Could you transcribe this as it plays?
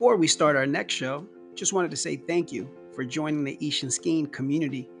Before we start our next show, just wanted to say thank you for joining the Ishan Skiing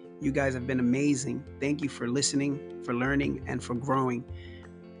community. You guys have been amazing. Thank you for listening, for learning, and for growing.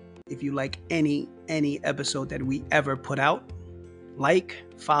 If you like any episode that we ever put out, like,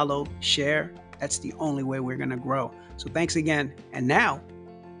 follow, share. That's the only way we're going to grow. So thanks again. And now,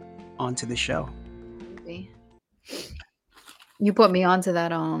 on to the show. You put me onto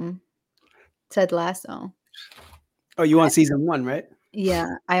that Ted Lasso. Oh, you on season 1, right?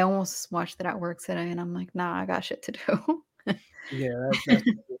 Yeah, I almost watched it at work today, and I'm like, nah, I got shit to do. Yeah,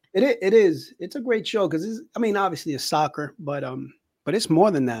 it is. It's a great show because obviously it's soccer, but it's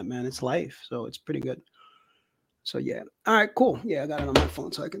more than that, man. It's life, so it's pretty good. So yeah, all right, cool. Yeah, I got it on my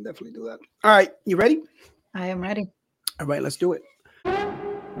phone, so I can definitely do that. All right, you ready? I am ready. All right, let's do it.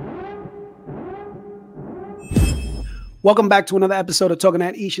 Welcome back to another episode of Talking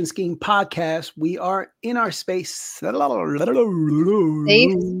That Ishan Skiing podcast. We are in our space. Safe space.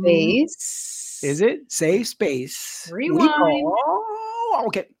 Is it? Safe space. Rewind.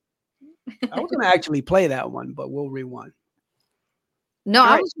 Okay. I was going to actually play that one, but we'll rewind. No,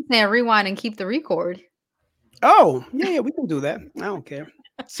 I was just saying rewind and keep the record. Oh, yeah, we can do that. I don't care.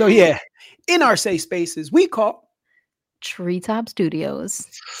 So yeah, in our safe spaces, we call Treetop Studios.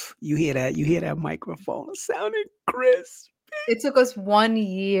 You hear that? You hear that microphone sounding crisp? It took us 1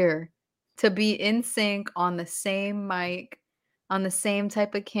 year to be in sync on the same mic, on the same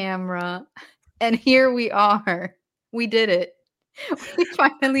type of camera. And here we are. We did it. We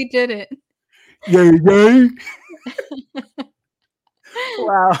finally did it. Yay.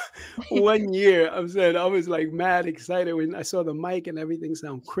 Wow. 1 year. I'm saying I was like mad excited when I saw the mic and everything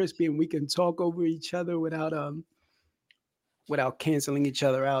sound crispy and we can talk over each other without canceling each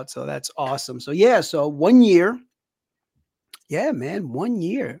other out. So that's awesome. So yeah, so 1 year. Yeah, man, 1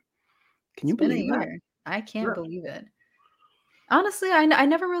 year. Can you believe that? I can't believe it. Honestly, I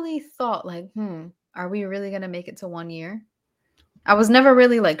never really thought like, are we really going to make it to 1 year? I was never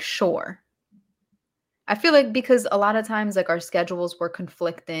really like sure. I feel like because a lot of times like our schedules were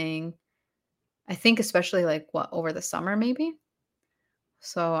conflicting. I think especially like over the summer maybe.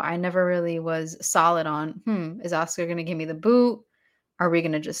 So I never really was solid on, is Oscar going to give me the boot? Are we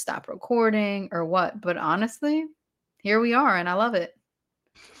going to just stop recording or what? But honestly, here we are and I love it.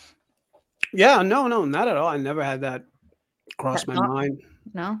 Yeah, no, not at all. I never had that cross my mind.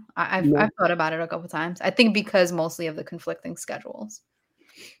 No, I've thought about it a couple times. I think because mostly of the conflicting schedules.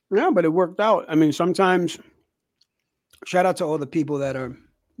 Yeah, but it worked out. I mean, sometimes shout out to all the people that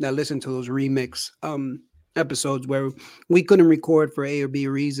listen to those remix episodes where we couldn't record for A or B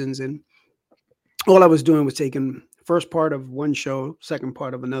reasons, and all I was doing was taking first part of one show, second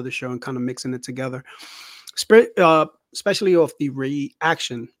part of another show, and kind of mixing it together. Especially off the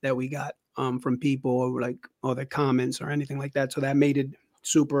reaction that we got from people, or like all their comments or anything like that. So that made it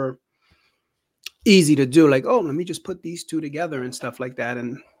super easy to do. Like, let me just put these two together and stuff like that,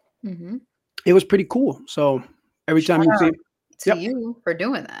 and it was pretty cool. So every time you see you for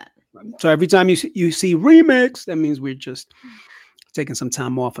doing that. So every time you see remix, that means we're just taking some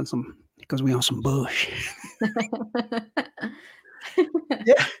time off because we on some bush.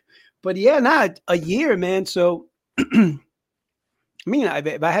 Yeah, but yeah, not a year, man. So, I mean,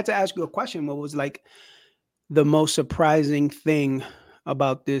 if I had to ask you a question, what was like the most surprising thing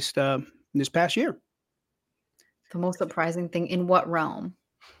about this past year? The most surprising thing in what realm?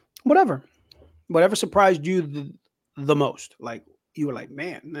 Whatever surprised you the most. Like you were like,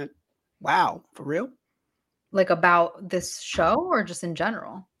 man, wow, for real? Like about this show or just in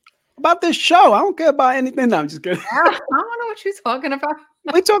general? About this show. I don't care about anything. No, I'm just kidding. I don't know what you're talking about.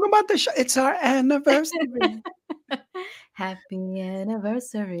 We're talking about the show. It's our anniversary. Happy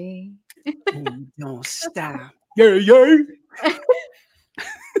anniversary. Don't stop. Yeah.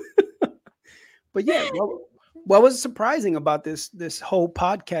 But yeah, what was surprising about this whole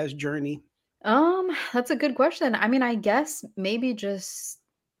podcast journey? That's a good question. I mean, I guess maybe just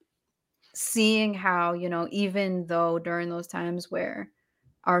seeing how, even though during those times where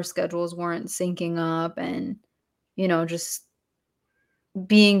our schedules weren't syncing up and, just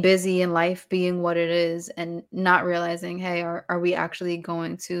being busy and life being what it is and not realizing, hey, are we actually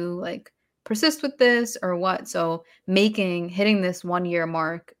going to like persist with this or what? So hitting this 1 year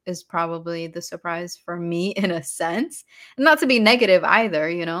mark is probably the surprise for me in a sense. And not to be negative either,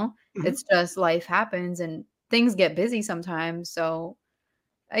 it's just life happens and things get busy sometimes. So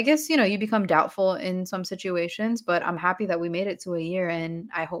I guess, you become doubtful in some situations, but I'm happy that we made it to a year. And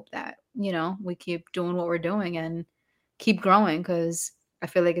I hope that, we keep doing what we're doing and keep growing because I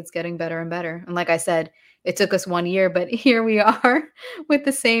feel like it's getting better and better. And like I said, it took us 1 year, but here we are with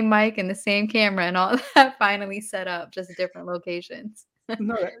the same mic and the same camera and all that finally set up, just different locations.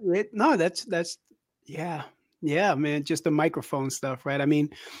 No, no, that's yeah, yeah, man. Just the microphone stuff, right? I mean,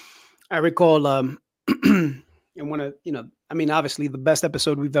 I recall, and one of I mean, obviously, the best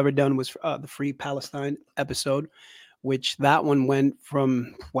episode we've ever done was the Free Palestine episode, which that one went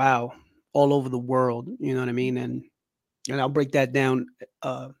from wow all over the world. You know what I mean? And I'll break that down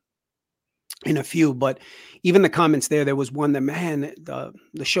uh, in a few. But even the comments there was one that man,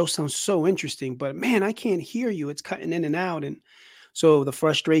 the show sounds so interesting, but man, I can't hear you. It's cutting in and out, and so the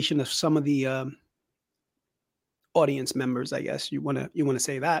frustration of some of the audience members, I guess you want to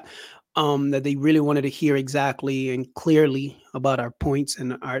say that they really wanted to hear exactly and clearly about our points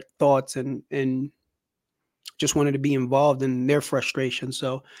and our thoughts and just wanted to be involved in their frustration.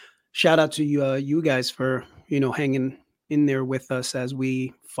 So shout out to you guys for hanging in there with us as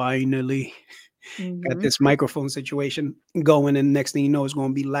we finally got Mhm. this microphone situation going, and next thing you know, it's going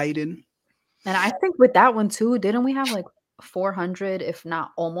to be lighting. And I think with that one too, didn't we have like 400, if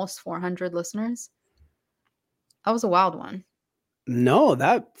not almost 400 listeners? That was a wild one. No,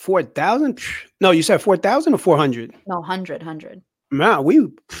 that 4,000. No, you said 4,000 or 400. No, 100. Man,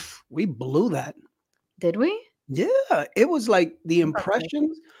 we blew that. Did we? Yeah, it was like the That's crazy.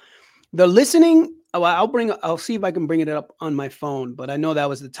 impressions, the listening. Oh, I'll see if I can bring it up on my phone, but I know that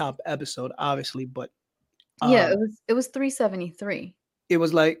was the top episode, obviously. But Yeah, um, it was 373. it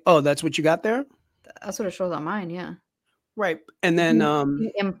was like, oh, that's what you got there, That's what it shows on mine, yeah. right? And then,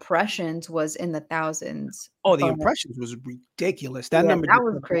 The impressions was in the thousands, oh, the but impressions was ridiculous. That yeah, number that just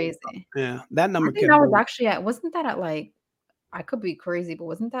was kept going up. crazy. Yeah, that I number think kept that was going. actually at wasn't that at, like I could be crazy, but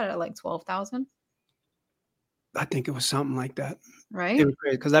wasn't that at, like, 12,000? I think it was something like that. It Right? was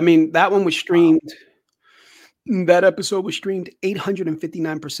great because I mean that one was Wow. streamed. That episode was streamed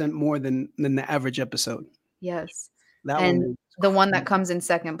 859% more than the average episode. Yes. That one And was the one that crazy. comes in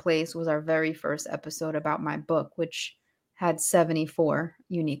 2nd place was our very first episode about my book, which had 74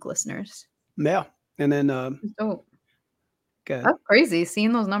 unique listeners. Yeah, and then It's dope. good. That's crazy.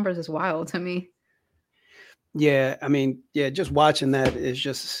 Seeing those numbers is wild to me. Yeah, I mean, yeah, just watching that is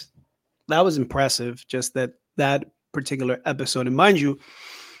just that was impressive. Just that particular episode, and mind you,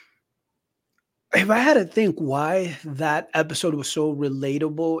 if I had to think why that episode was so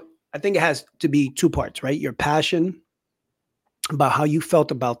relatable, I think it has to be two parts, right? Your passion about how you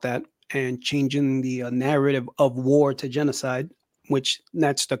felt about that and changing the narrative of war to genocide, which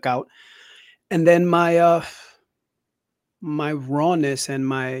that stuck out, and then my rawness and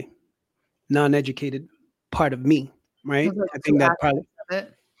my non-educated part of me, right? Those are I the 2 think that probably aspects of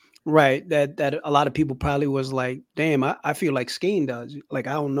it. right that a lot of people probably was like, damn, I feel like Skane does. Like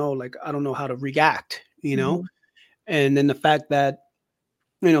I don't know how to react. Mhm. And then the fact that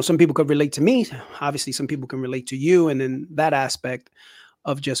some people could relate to me. Obviously, some people can relate to you, and then that aspect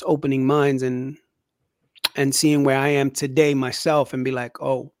of just opening minds and seeing where I am today myself and be like,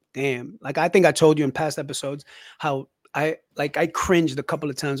 oh, damn. Like I think I told you in past episodes how I cringed a couple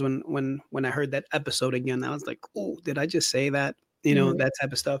of times when I heard that episode again. I was like, oh, did I just say that? Mhm. That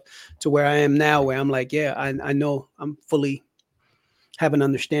type of stuff. To where I am now, where I'm like, yeah, I know I'm fully have an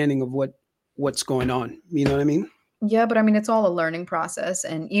understanding of what's going on. You know what I mean? Yeah, but I mean, it's all a learning process.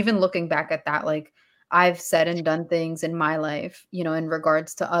 And even looking back at that, like I've said and done things in my life, in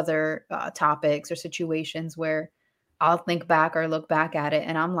regards to other topics or situations where I'll think back or look back at it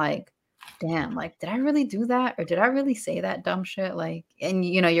and I'm like, damn, like, did I really do that? Or did I really say that dumb shit? Like, and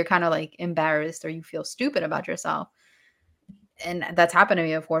you're kind of like embarrassed or you feel stupid about yourself. And that's happened to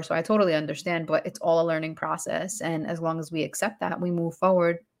me before. So I totally understand, but it's all a learning process. And as long as we accept that, we move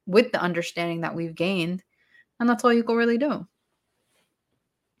forward with the understanding that we've gained. And that's all you can really do.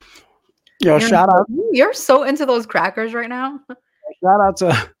 Yo, You're you're so into those crackers right now. shout out to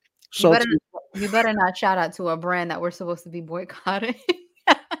You better Salty. you better not shout out to a brand that we're supposed to be boycotting.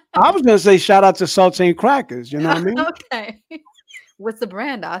 I was gonna say shout out to Saltine Crackers. You know what I mean? Okay. What's the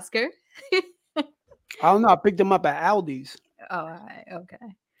brand, Oscar? I don't know. I picked them up at Aldi's, Oh, alright, okay.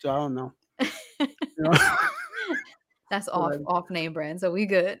 so I don't know. You know? That's off Whatever. off name brand, so we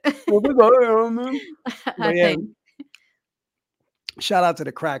good. Well, we go, you know what I mean? I But yeah, think. shout out to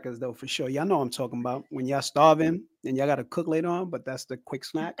the crackers though for sure. Y'all know what I'm talking about. When y'all starving and y'all gotta cook later on, but that's the quick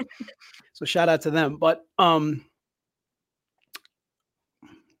snack. So shout out to them. But so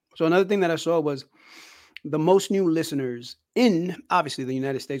another thing that I saw was the most new listeners in obviously the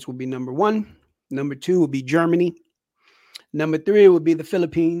United States will be number one. Number two will be Germany. Number three would be the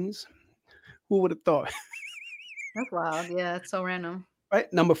Philippines. Who would have thought? That's wild. Yeah, it's so random.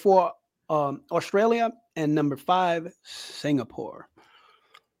 Right. Number four, Australia, and number five, Singapore.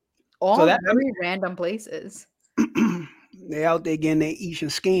 So All that I very random places. mean, they out there getting their Ishan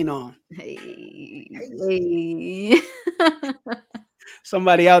skiing on. Hey. Hey. Hey.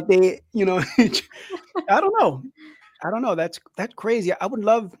 somebody out there, I don't know. I don't know. That's crazy. I would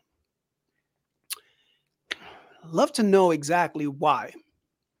love to know exactly why,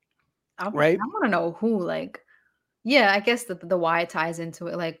 right? I wanna know who, like yeah, I guess the why ties into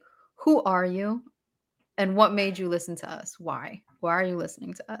it, like, who are you, and what made you listen to us? Why? Why are you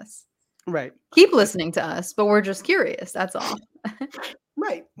listening to us? Right. Keep That's listening to us, but we're just curious, that's all.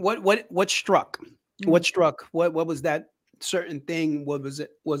 right. What struck? Mhm. What struck? What was that certain thing? What was it?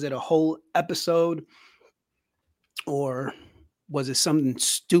 Was it a whole episode, or was it something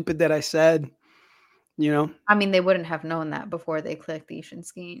stupid that I said? You know, I mean, they wouldn't have known that before they clicked the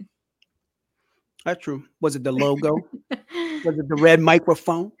Scheme. that's true. Was it the logo? Was it the red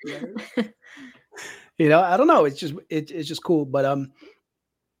microphone? Yeah. I don't know. It's just cool. But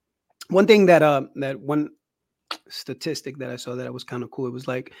one thing that one statistic that I saw that was kind of cool. It was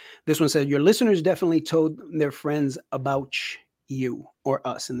like this one said, your listeners definitely told their friends about you or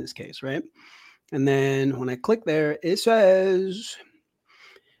us in this case, right? And then when I click there, it says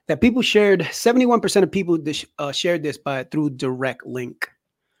that people shared 71% of people shared this by through direct link.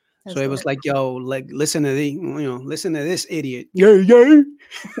 So That's it was hilarious. like, yo, like listen to this idiot. Yeah, yeah.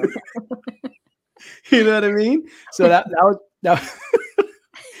 You know what I mean? So that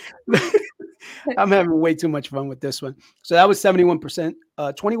I'm having way too much fun with this one. So that was 71%.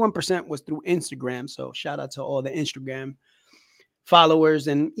 21% was through Instagram. So shout out to all the Instagram followers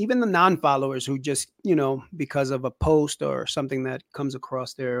and even the non-followers who just, because of a post or something that comes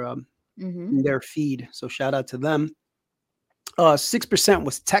across Mhm. their feed. So shout out to them. 6%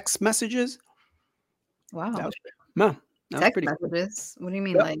 was text messages. That Wow. was no, that was Text pretty cool. messages? What do you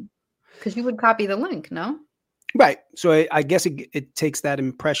mean, Yep. like? Because you would copy the link, no? Right. So I guess it takes that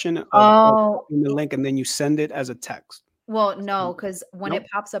impression of Oh, copying the link and then you send it as a text. well, no, because when it Nope.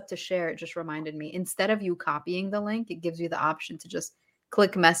 pops up to share, it just reminded me, instead of you copying the link, it gives you the option to just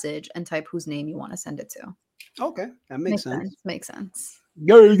click message and type whose name you wanna send it to. Okay, that makes Makes sense, sense. makes sense.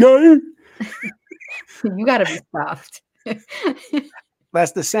 Yay, yay. You gotta be stuffed.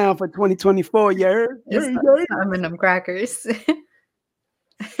 That's the sound for 2024. Yeah, It's yay, yay. some in them crackers.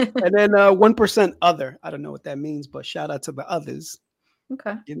 And then 1% other. I don't know what that means, but shout out to the others.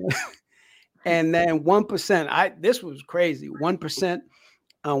 Okay. You know. And then 1%. This was crazy. 1%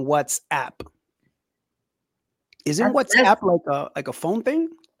 on WhatsApp. Isn't That's WhatsApp like a phone thing?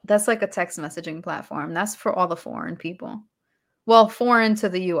 that's like a text messaging platform. That's for all the foreign people. Well, foreign to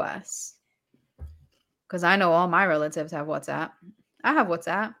the US, because I know all my relatives have WhatsApp. I have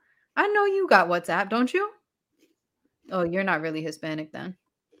WhatsApp. I know you got WhatsApp, don't you? Oh, you're not really Hispanic then.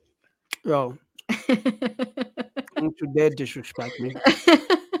 Yo, don't you dare disrespect me.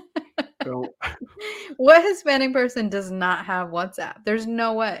 Yo, What Hispanic person does not have WhatsApp? There's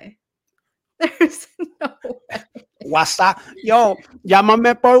no way. There's no way. WhatsApp. Yo,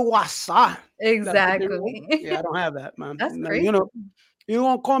 llámame por WhatsApp. That's what they want. Exactly. Yeah, I don't have that, man. That's No, crazy. you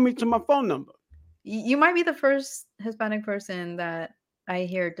won't call me to my phone number. You might be the first Hispanic person that I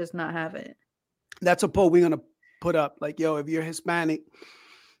hear does not have it. That's a poll we're gonna put up. Like, yo, if you're Hispanic,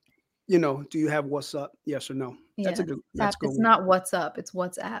 do you have WhatsApp? Yes or no? That's a Yeah. good. That's Tap. a good It's one. not what's up, it's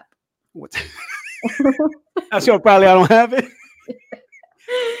WhatsApp. What? That's your probably I don't have it.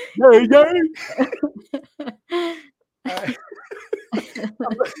 Yay, yay. Uh,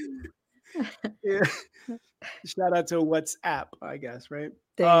 yeah. Shout out to WhatsApp, I guess, right?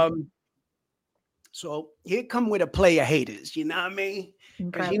 There you go. So here come with a player haters, you know what I mean?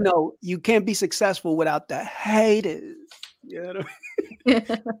 Because Okay. you can't be successful without the haters. You know what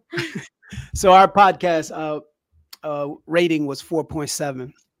I mean? So our podcast rating was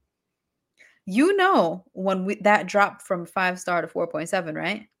 4.7. When that dropped from 5-star to 4.7,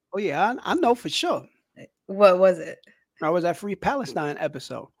 right? Oh yeah, I know for sure. What was it? I was at Free Palestine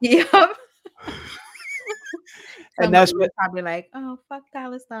episode. Yep. And Somebody that's was what probably like, "Oh, fuck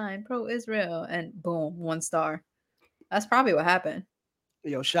Palestine, pro Israel," and boom, 1 star. That's probably what happened.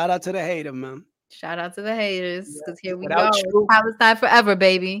 shout out to the hater, man. Shout out to the haters, Yeah. because here we Without go. It's you, Palestine forever,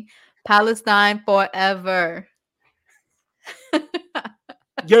 baby. Palestine forever.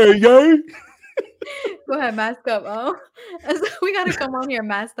 yeah, yeah. Go ahead, mask up. Oh, we gotta come on here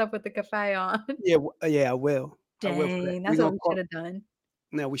masked up with the cafe on. Yeah, yeah, I will. I will for that. Dang, We're that's what gonna we should call. have done.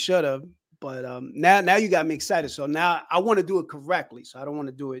 Now we should have, but now you got me excited. So now I want to do it correctly. So I don't want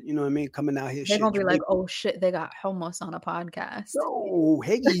to do it. You know what I mean? Coming out here, They're shit gonna be like, draping. "Oh shit, they got hummus on a podcast." Oh,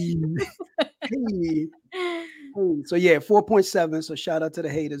 hey, hey. Hey. So yeah, 4.7. So shout out to the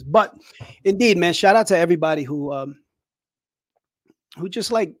haters. But indeed, man, shout out to everybody who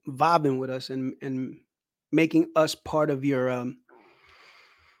just like vibing with us and making us part of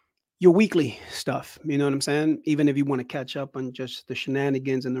your weekly stuff. You know what I'm saying? Even if you want to catch up on just the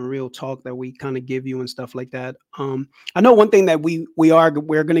shenanigans and the real talk that we kind of give you and stuff like that. I know one thing that we're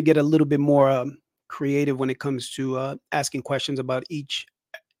going to get a little bit more creative when it comes to asking questions about each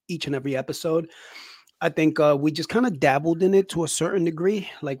and every episode. I think we just kind of dabbled in it to a certain degree.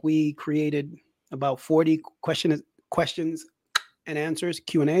 Like we created about 40 questions and answers,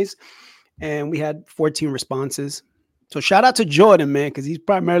 Q&As, and we had 14 responses. So shout out to Jordan, man, because he's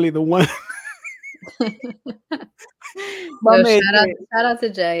primarily the one. My Yo, man, shout out to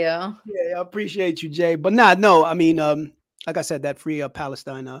Jay, yo. yeah, I appreciate you, Jay. But nah, no, I mean, like I said, that free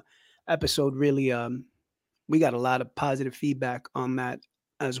Palestine episode really, we got a lot of positive feedback on that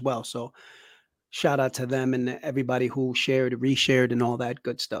as well. So shout out to them and everybody who shared, reshared, and all that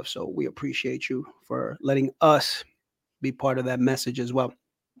good stuff. So we appreciate you for letting us be part of that message as well.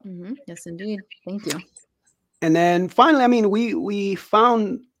 Yes, indeed. Thank you. And then finally, I mean, we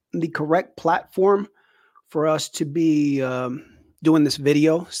found the correct platform for us to be doing this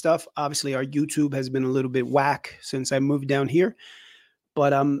video stuff. Obviously, our YouTube has been a little bit whack since I moved down here,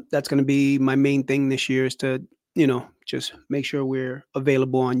 but that's going to be my main thing this year is to just make sure we're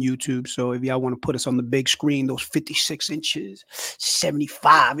available on YouTube. So if y'all want to put us on the big screen, those 56 inches,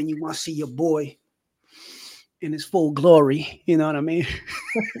 75, and you want to see your boy in his full glory, you know what I mean?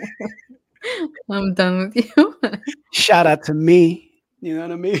 I'm done with you. Shout out to me. You know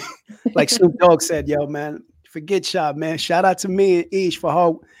what I mean? Like Snoop Dogg said, yo, man, forget shot, man. Shout out to me and Ish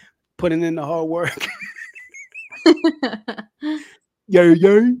for putting in the hard work. Yay,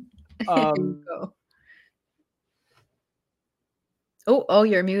 yay. Go. Oh,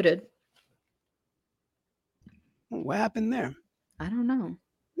 you're muted. What happened there? I don't know.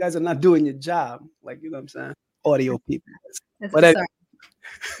 You guys are not doing your job. Like, you know what I'm saying? Audio people. Sorry.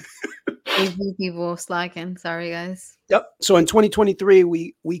 AV people slacking. Sorry, guys. Yep. So in 2023,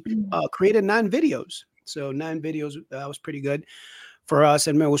 we created 9 videos. So 9 videos, that was pretty good for us.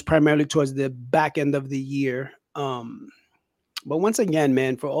 And it was primarily towards the back end of the year. But once again,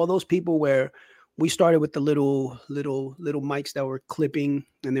 man, for all those people where we started with the little mics that were clipping,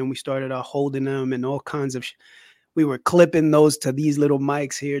 and then we started holding them and all kinds of, we were clipping those to these little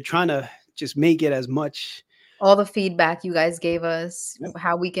mics here, trying to just make it as much. All the feedback you guys gave us,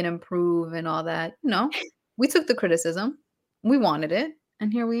 how we can improve and all that. We took the criticism. We wanted it,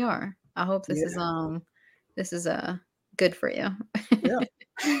 and here we are. I hope this is good for you. Yeah.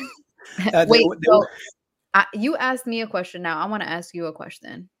 Wait, you asked me a question. Now I want to ask you a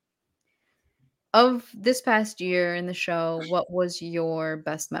question. Of this past year in the show, what was your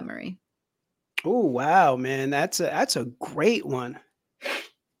best memory? Oh, wow, man. That's a great one.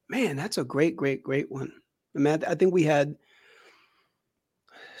 Man, that's a great one. I mean, I think we had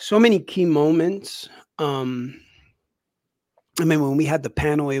so many key moments. I mean, when we had the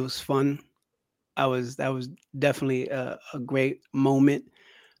panel, it was fun. That was definitely a great moment.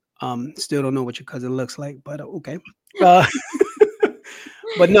 Still don't know what your cousin looks like, but okay.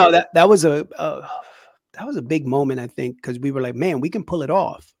 But no, that was a big moment, I think, because we were like, man, we can pull it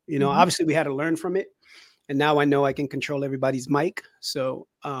off. Obviously we had to learn from it. And now I know I can control everybody's mic. So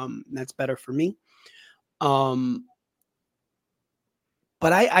that's better for me. But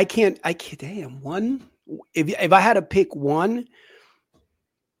I can't, damn, one. If I had to pick one,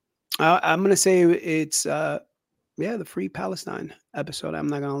 I'm going to say it's, the Free Palestine episode. I'm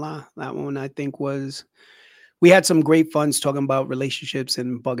not going to lie. That one I think we had some great funs talking about relationships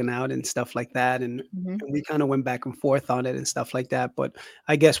and bugging out and stuff like that. And we kind of went back and forth on it and stuff like that. But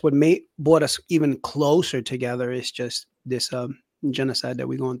I guess what brought us even closer together is just this genocide that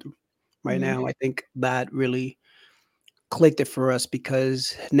we're going through right now. I think that really clicked it for us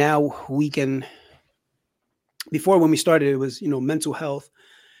because now we can, before when we started, it was, mental health,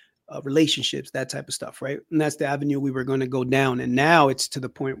 relationships, that type of stuff. Right. And that's the avenue we were going to go down. And now it's to the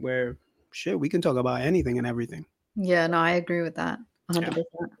point where shit, we can talk about anything and everything. Yeah, no, I agree with that 100%.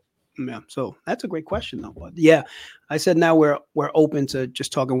 Yeah. So that's a great question though. But yeah, I said now we're open to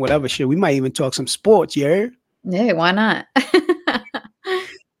just talking whatever shit. We might even talk some sports, yeah? Yeah, why not?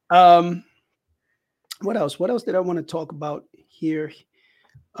 What else? What else did I want to talk about here?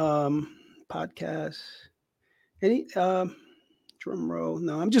 Podcasts. Any drum roll?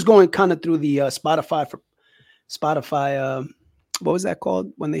 No, I'm just going kind of through the Spotify. What was that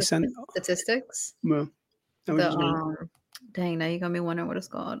called when they sent statistics? Well, dang, now you got me wondering what it's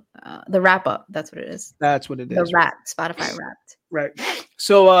called. The wrap up. That's what it is. That's what it is. The wrap. Spotify Wrapped. Right.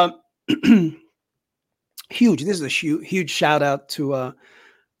 So huge. This is a huge shout out to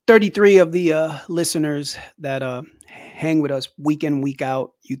 33 of the listeners that hang with us week in, week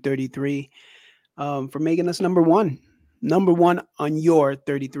out. You 33 for making us number one. Number one on your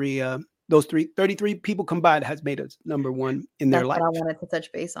 33. Those 33 people combined has made us number one in their That's life. what I wanted to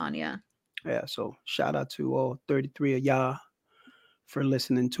touch base on, yeah. Yeah. So shout out to all 33 of y'all for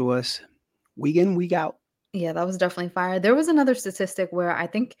listening to us week in, week out. Yeah, that was definitely fire. There was another statistic where I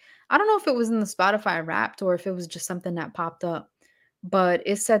don't know if it was in the Spotify Wrapped or if it was just something that popped up, but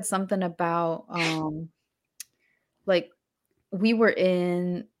it said something about, like, we were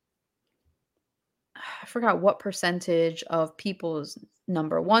in I forgot what percentage of people's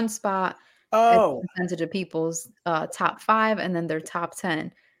number 1 spot, and Oh, percentage of people's, top 5, and then their top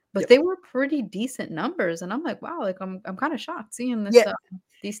 10. But yep. they were pretty decent numbers, and I'm like, "Wow," like, I'm kinda shocked seeing Yeah.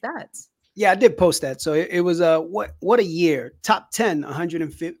 these stats. Yeah, I did post that. So it was what a year. Top 10,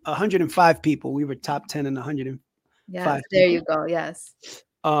 105, 105 people. We were top 10 and 105 Yes, there people. you go, yes.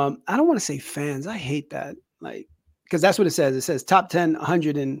 I don't want to say fans. I hate that. Like, because that's what it says. It says top 10,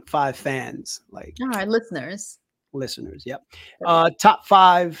 105 fans, like Alright, listeners. listeners. Yep. There we go. Top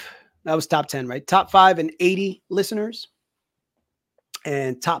five. That was top 10, right? Top five and 80 listeners,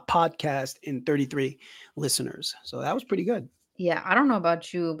 and top podcast in 33 listeners. So that was pretty good Yeah, I don't know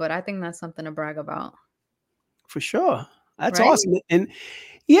about you, but I think that's something to brag about, for sure. That's right? awesome. And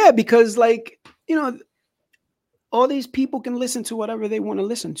yeah, because like, you know, all these people can listen to whatever they want to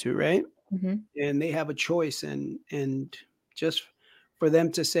listen to, right? Mhm. And they have a choice, and just for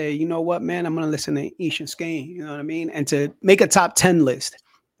them to say, you know what, man, I'm gonna listen to Ishan Skane, you know what I mean, and to make a top 10 list,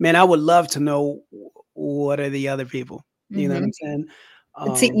 man, I would love to know what are the other people, you know what I'm Mhm. saying?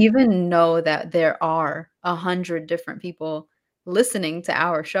 To um even know that there are 100 different people listening to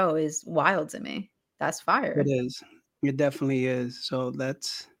our show is wild to me. That's it fire. is, it definitely is. So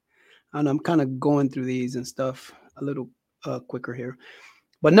that's, I don't know, I'm kind of going through these and stuff a little quicker here.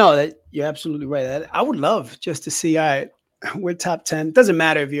 But no, that you're absolutely right. I would love just to see. All right, we're top 10. Doesn't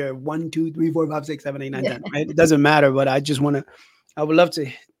matter if you're 1, 2, 3, 4, 5, 6, 7, 8, 9, Yeah. 10. Right? It doesn't matter. But I just want to. I would love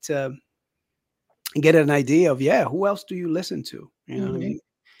to get an idea of, yeah, who else do you listen to? You know what I Mhm. mean?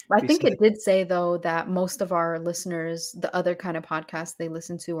 I think Besides, it did say, though, that most of our listeners, the other kind of podcasts they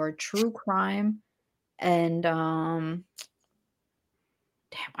listen to are true crime and, damn,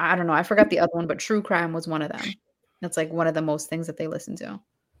 I don't know, I forgot the other one, but true crime was one of them. That's, like, one of the most things that they listen to.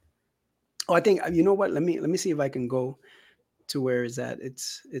 oh, I think you know what. Let me see if I can go to where is that.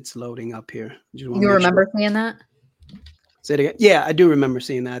 It's loading up here. Just want to You make sure. remember seeing that? Say it again. Yeah, I do remember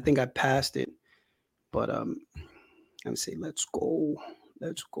seeing that. I think I passed it, but let me see. Let's go.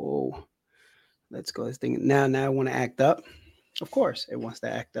 Let's go. Let's go. This thing now. Now I want to act up. Of course, it wants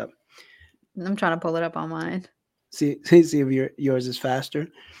to act up. I'm trying to pull it up on mine. See if yours is faster.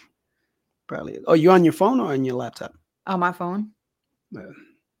 Probably. Oh, you on your phone or on your laptop? On my phone? Yeah.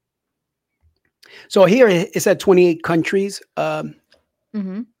 So here it's at 28 countries.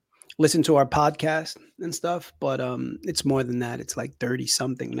 Mhm. Listen to our podcast and stuff, but it's more than that. It's like 30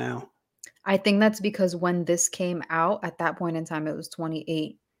 something now. I think that's because when this came out, at that point in time, it was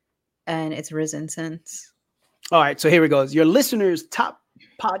 28, and it's risen since. All right, so here it goes. Your listeners' top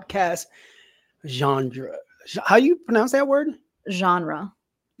podcast genre. How you pronounce that word? Genre.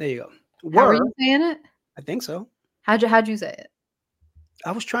 There you go. How are Were, you saying it? I think so. How'd you say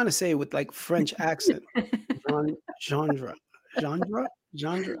I was trying to say it with like French accent. it? Genre. Genre?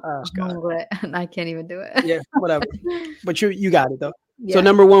 Genre? Oh God. Genre. I can't even do it. Yeah, whatever. But you got it though. So Yeah.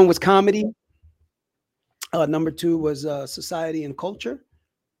 number one was comedy. Number two was society and culture,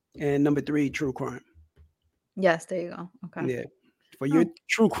 and number three, true crime. Yes, there you go. Okay. Yeah, for your Oh.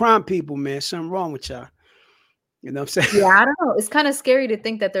 true crime people, man, something wrong with y'all. You know what I'm saying? Yeah, I don't know. It's kinda scary to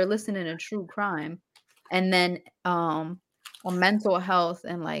think that they're listening to true crime and then, a mental health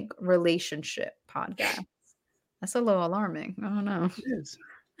and, like, relationship podcast. That's a little alarming. I don't know. It is.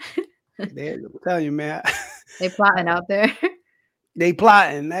 I'm telling you, man. They plotting out there. They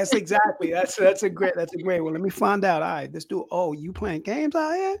plotting. That's exactly. That's a great one. Let me find out. All right, let's do. Oh, you playing games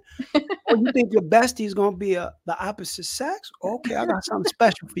out here? Oh, you think your bestie's gonna be the opposite sex? Okay, I got something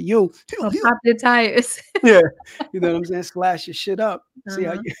special for you. Well, pop your tires. Yeah, you know what I'm saying? Slash your shit up. See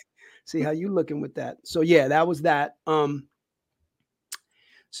how Uh-huh. you see how you looking with that. So yeah, that was that.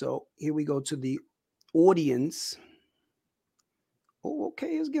 So here we go to the audience. Oh,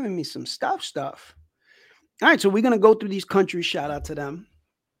 okay, it's giving me some stuff. All right, so we're gonna go through these countries. Shout out to them.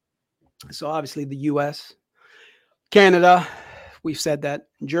 So obviously the U.S., Canada, we've said that.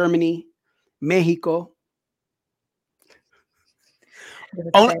 Germany, Mexico. Gonna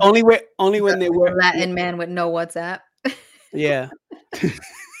Only, say only when the they were. Latin man with no WhatsApp. Yeah.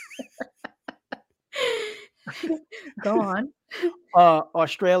 Go on.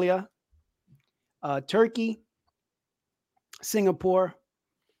 Australia, Turkey, Singapore,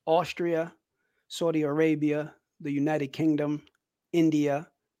 Austria, Saudi Arabia, the United Kingdom, India,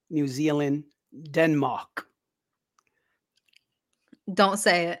 New Zealand, Denmark, Don't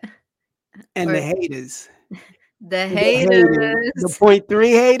say it. and Or the haters. the The haters, the haters. point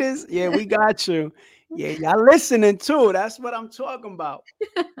three haters. Yeah, we got you. Yeah, y'all listening too. That's what I'm talking about.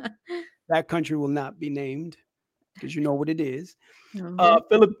 That country will not be named because you know what it is. Okay.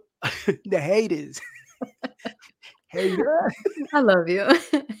 Philip, the haters. Hater. I love you.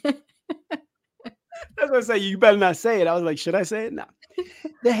 That's what I say. You better not say it. I was like, should I say it? No.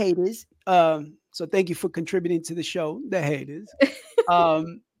 The haters. So thank you for contributing to the show. The haters.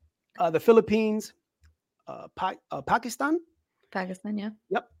 Um, the Philippines, Pakistan. Pakistan, yeah.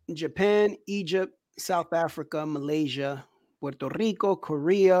 Yep. Japan, Egypt, South Africa, Malaysia, Puerto Rico,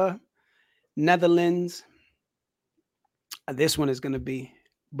 Korea, Netherlands. This one is going to be,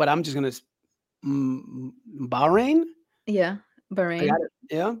 but I'm just going to, Bahrain. Yeah. I got Bahrain. it.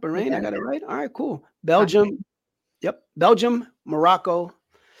 Yeah, You Bahrain. I got got it. it right. All right, cool. Bahrain. Belgium. Yep. Belgium, Morocco,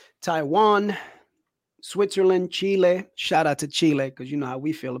 Taiwan, Switzerland, Chile. Shout out to Chile because you know how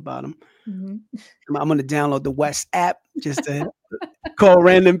we feel about them. Mhm. I'm going to download the West app just to call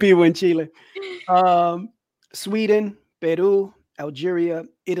random people in Chile. Sweden, Peru, Algeria,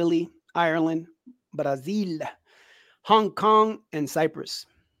 Italy, Ireland, Brazil, Hong Kong, and Cyprus.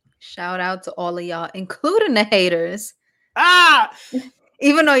 Shout out to all of y'all, including the haters. Ah,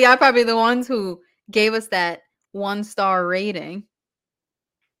 Even though y'all probably the ones who gave us that 1-star rating.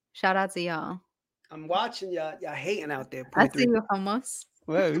 Shout out to y'all. I'm watching y'all. Y'all hating out there. I Point see three. you, hummus.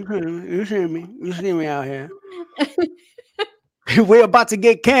 Well, you see me. You see me out here. We're about to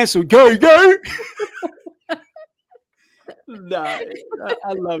get canceled. Gay, gay. Nah,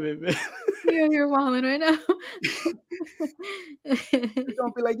 I love it, man. You're wilding right now. They're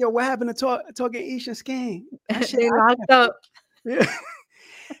gonna be like, yo, what happened to talking Asian skin? That shit, They locked up. yeah.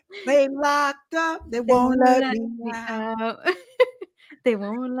 They locked up. They They won't won't let let me me out. out. They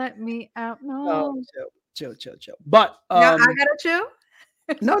won't let me out. Oh, No. chill. But Now I gotta chill.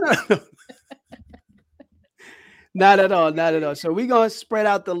 no. Not at all. Not at all. So we're gonna spread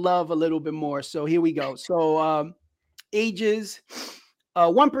out the love a little bit more. So here we go. So ages,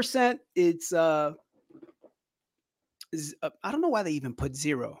 1%. It's I don't know why they even put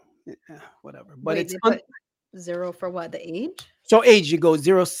 0. Whatever. But Wait, it's they put 0 for what? The age? so age. You go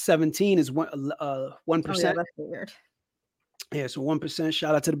 0 to 17 is 1%. Oh yeah, that's weird. Yeah, so 1%.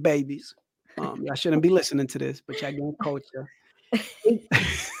 Shout out to the babies. Y'all shouldn't be listening to this, but y'all getting culture.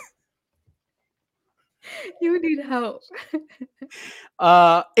 You need help.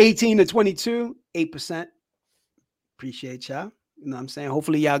 18 to 22, 8%. Appreciate y'all. You know what I'm saying?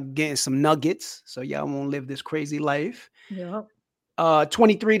 Hopefully y'all getting some nuggets so y'all won't live this crazy life. Yep.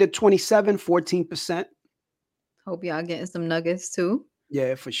 23 to 27, 14%. Hope y'all getting some nuggets too.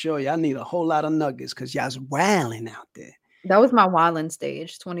 Yeah, for sure. Y'all need a whole lot of nuggets because y'all's wilding out there. That was my wilding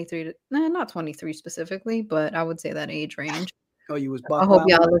stage, 23 to not 23 specifically, but I would say that age range. Oh, you was I buck hope wilding?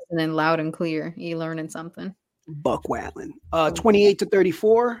 y'all listening loud and clear. You learning something. Buck wilding. 28 to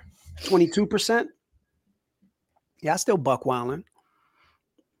 34, 22%. Yeah, I still buck wilding.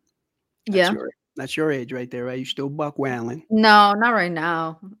 Yeah. That's your age right there, right? You still buck wailing. No, not right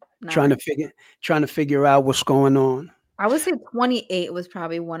now. Trying to figure out what's going on. I would say 28 was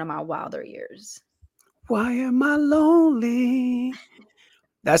probably one of my wilder years. Why am I lonely?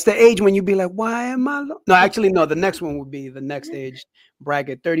 That's the age when you be like, why am I lonely? No, actually, no. The next one would be the next age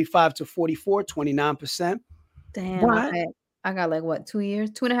bracket, 35 to 44, 29%. Damn, Why? I got like what, 2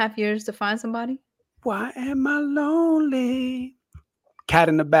 years, 2.5 years to find somebody? Why am I lonely? Cat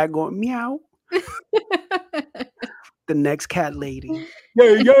in the back going meow. The next cat lady.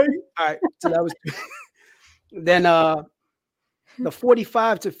 Yay. All right. So that was then the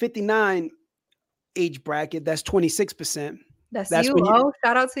 45 to 59 age bracket, that's 26%. That's you. When Oh,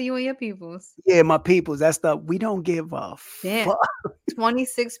 shout out to you and your peoples. Yeah, my peoples. That's the we don't give a Damn. fuck.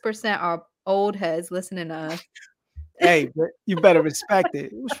 26% are old heads listening to us. Hey, you better respect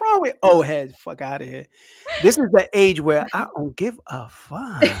it. What's wrong with old heads? Fuck out of here. This is the age where I don't give a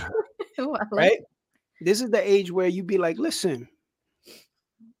fuck. Right? This is the age where you be like, listen,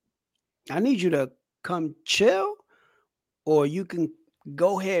 I need you to come chill, or you can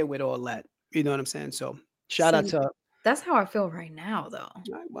go ahead with all that. You know what I'm saying? So shout out to that's how I feel right now, though.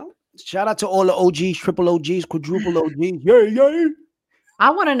 Right, well, shout out to all the OGs, triple OGs, quadruple OGs. Yay. I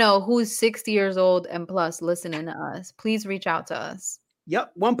want to know who's 60 years old and plus listening to us. Please reach out to us.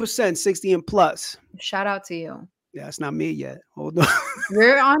 Yep, 1%, 60 and plus. Shout out to you. Yeah, it's not me yet. Hold on.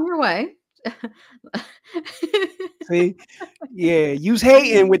 You're on your way. See? Yeah, you's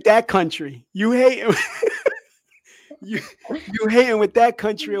hating with that country. You hating. you hating with that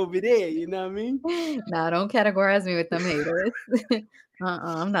country over there. You know what I mean? Nah, don't categorize me with them haters.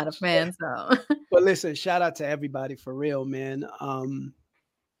 I'm not a fan, so. But listen, shout out to everybody for real, man.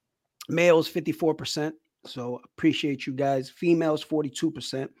 Males 54%. So appreciate you guys. Females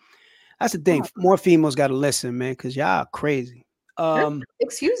 42%. That's the thing. Oh, More females got to listen, man, because y'all are crazy.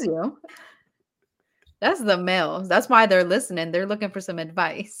 excuse you. That's the males. That's why they're listening. They're looking for some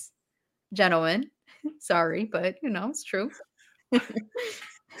advice. Gentlemen, sorry, but it's true.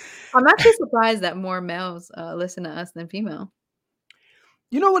 I'm actually surprised that more males listen to us than female.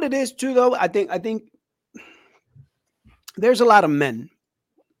 You know what it is too, though? I think there's a lot of men.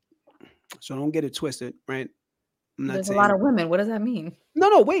 So don't get it twisted, right? I'm not There's saying a lot of women. What does that mean?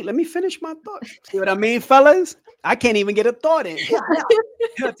 No, wait, let me finish my thought. See what I mean, fellas? I can't even get a thought in. Here,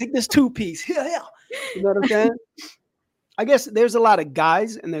 take this 2-piece. Here. You know what I'm saying? I guess there's a lot of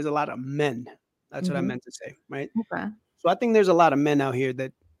guys and there's a lot of men. That's what I meant to say, right? Okay. So I think there's a lot of men out here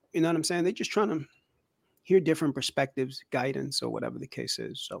that, you know what I'm saying? They're just trying to hear different perspectives, guidance, or whatever the case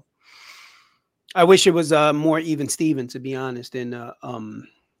is. So I wish it was more even Steven, to be honest. And I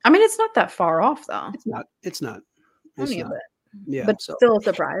mean, it's not that far off, though. It's not. Only a bit. Yeah. But still a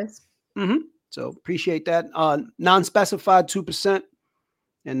surprise. So appreciate that. Non-specified 2%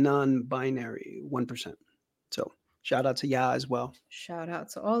 and non-binary 1%. So shout out to y'all as well. Shout out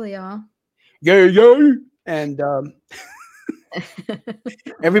to all of y'all. Yeah. And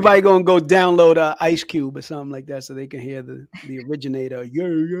everybody gonna go download Ice Cube or something like that so they can hear the originator.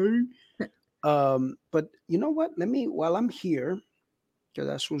 Yeah. But you know what? While I'm here, because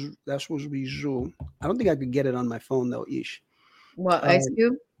that's was we Zoom. I don't think I could get it on my phone though, Ish. What, Ice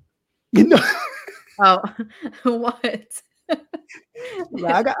Cube? You know. Oh, what?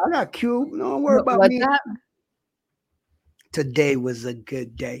 I got Cube. Don't worry about me. That? Today was a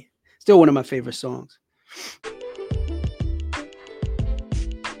good day. Still one of my favorite songs.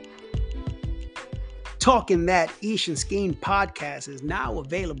 Talking That Ish and Skeen podcast is now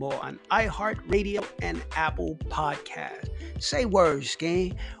available on iHeartRadio and Apple Podcasts. Say word,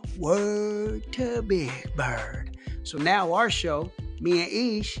 Skeen. Word to Big Bird. So now our show, me and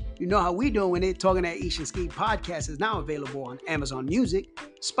Ish, you know how we doing it. Talking That Ish and Skeen podcast is now available on Amazon Music,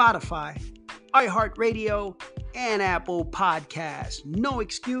 Spotify, iHeartRadio, and Apple Podcasts. No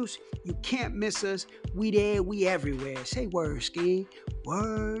excuse. You can't miss us. We there, we everywhere. Say word, Skeen.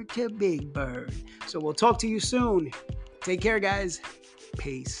 Word to Big Bird. So we'll talk to you soon. Take care, guys.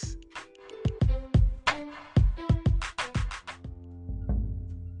 Peace.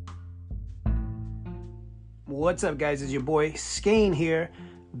 What's up, guys? It's your boy Skeen here,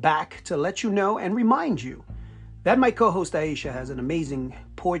 back to let you know and remind you that my co-host Aisha has an amazing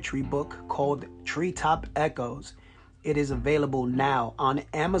poetry book called Treetop Echoes. It is available now on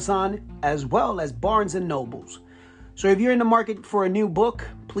Amazon as well as Barnes & Nobles. So if you're in the market for a new book,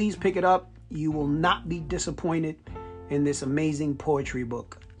 please pick it up. You will not be disappointed in this amazing poetry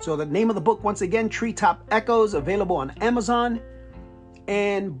book. So the name of the book, once again, Treetop Echoes, available on Amazon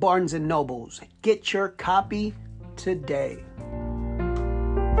and Barnes & Nobles. Get your copy today.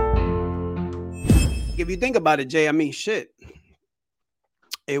 If you think about it, Jay, I mean, shit.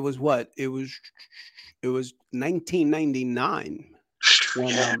 It was what? It was 1999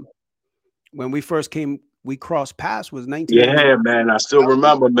 when we first came. We crossed paths was 1999. Yeah, man. I still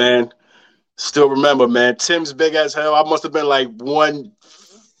remember, man. Tim's big as hell. I must have been like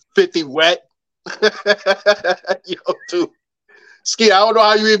 150 wet. Yo, dude. Ski, I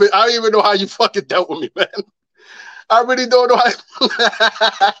don't even know how you fucking dealt with me, man. I really don't know how.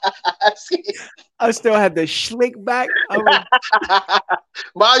 I still had the slick back. I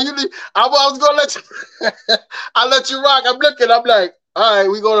was gonna let you. I let you rock. I'm looking. I'm like, all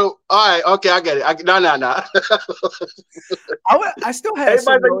right, okay, I get it. No. I still had. Everybody's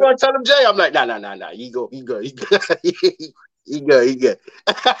like, you gonna tell him Jay? I'm like, no. He good.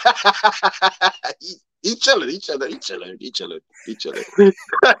 He chilling. He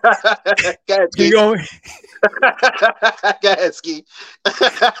going. Go ahead, Ski. He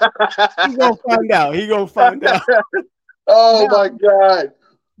gonna find out. Oh my God!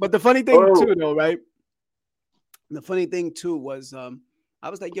 But the funny thing too, though, right? The funny thing too was, I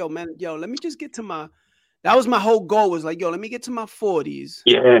was like, let me just get to my. That was my whole goal. Was like, let me get to my 40s.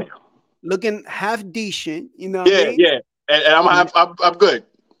 Yeah. Looking half decent, you know. Yeah. And I'm good.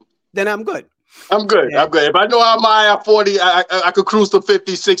 Then I'm good. I'm good. If I know I'm at 40, I could cruise to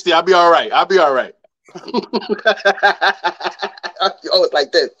 50, 60. I'll be all right. It's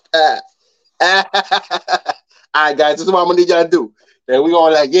like this. All right, guys, this is what I'm gonna need y'all to do. And we're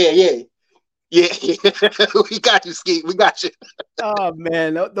going like, yeah. Yeah, we got you, Ski. We got you. Oh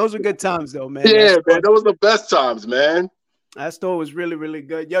man, those were good times though, man. Yeah, man, those were the best times, man. That store was really, really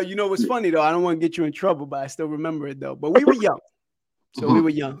good. Yo, you know what's funny though? I don't want to get you in trouble, but I still remember it though. But we were young, so we were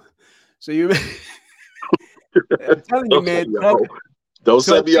young. So you, I'm telling you, man. Don't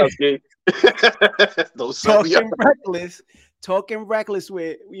set me up, Ski. Don't set me up. Talking reckless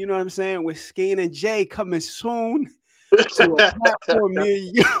with, you know what I'm saying, with Skeen and Jay coming soon to a platform near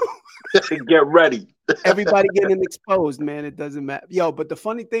you. Get ready. Everybody getting exposed, man. It doesn't matter. Yo, but the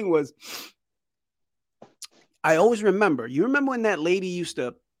funny thing was, I always remember. You remember when that lady used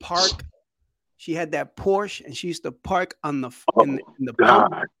to park? She had that Porsche, and she used to park on the in the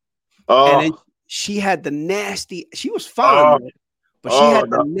pump. And then she had the nasty. She was fine, but she had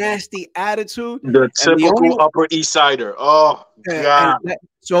the nasty attitude. The typical Upper East Sider. Oh God!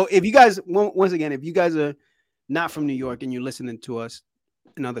 So if you guys, once again, if you guys are not from New York and you're listening to us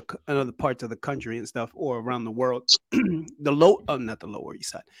in other parts of the country and stuff, or around the world, not the Lower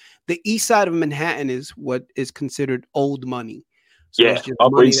East Side, the East Side of Manhattan is what is considered old money. So yeah,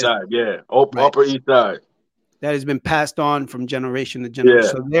 Upper East Side. Yeah, Upper East Side. That has been passed on from generation to generation.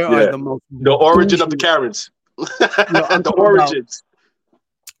 So there are the origin of the Karens. The origins.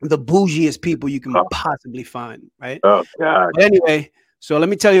 The bougiest people you can possibly find, right? Oh God. But anyway, so let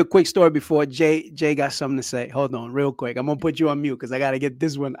me tell you a quick story before Jay got something to say. Hold on, real quick. I'm gonna put you on mute because I gotta get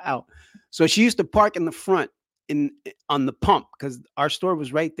this one out. So she used to park in the front on the pump because our store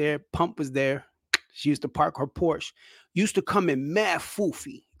was right there. Pump was there. She used to park her Porsche. Used to come in mad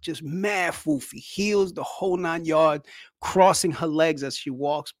foofy, just mad foofy, heels the whole 9 yards, crossing her legs as she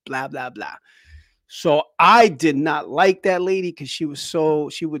walks, blah blah blah. So I did not like that lady because she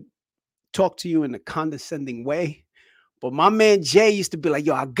would talk to you in a condescending way. But my man Jay used to be like,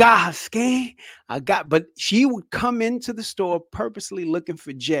 yo, I got her, Scan. But she would come into the store purposely looking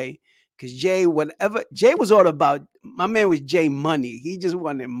for Jay. Because Jay was all about, my man was Jay money. He just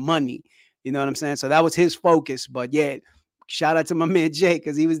wanted money. You know what I'm saying? So that was his focus. But yeah, shout out to my man Jay,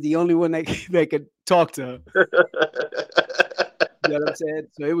 because he was the only one that could talk to her. You know what I'm saying?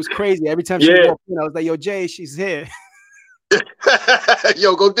 So it was crazy. Every time she walked in, I was like, yo, Jay, she's here.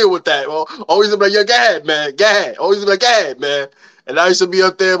 Yo, go deal with that. Well, always be like, yo, go ahead, man. Go ahead. Always be like, go ahead, man. And I used to be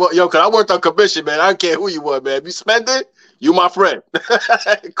up there, yo, because I worked on commission, man. I don't care who you were, man. If you spend it, you my friend.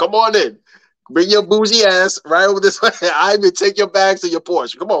 Come on in. Bring your bougie ass right over this way. I even take your bags to your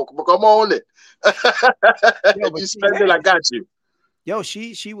Porsche. Come on in. If you spend it, I got you. Yo,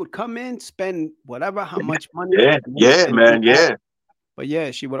 she would come in, spend whatever, how much money. Yeah, man. But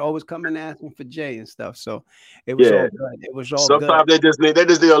yeah, she would always come in asking for Jay and stuff. So it was all good. It was all Sometimes good. they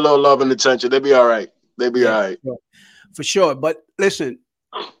just need a little love and attention. They'll be all right. They'll be all right. For sure. But listen,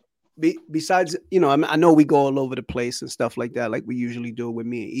 besides, you know, I know we go all over the place and stuff like that, like we usually do with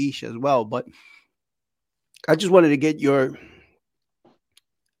me and Ish as well. But I just wanted to get your,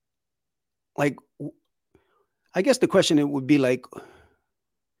 like, I guess the question it would be like,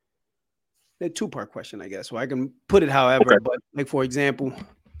 a two-part question, I guess. So I can put it however, but like, for example,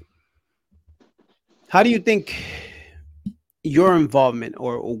 how do you think your involvement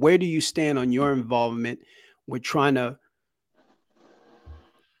or where do you stand on your involvement with trying to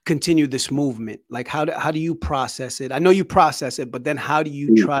continue this movement? Like, how do you process it? I know you process it, but then how do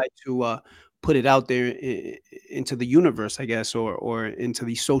you try to put it out there into the universe, I guess, or into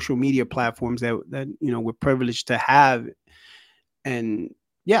these social media platforms that you know, we're privileged to have? And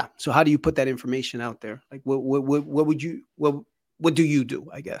yeah. So how do you put that information out there? Like, what do you do?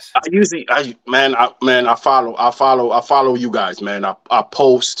 I guess. I follow you guys, man. I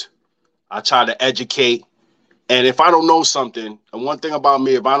post. I try to educate. And if I don't know something, and one thing about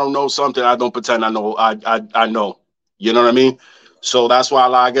me, if I don't know something, I don't pretend I know. I know. You know what I mean? So that's why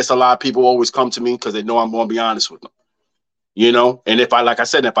I guess a lot of people always come to me because they know I'm going to be honest with them. You know, and if I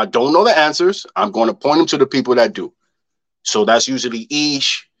don't know the answers, I'm going to point them to the people that do. So that's usually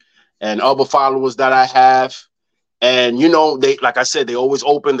Ish and other followers that I have. And, you know, they, like I said, they always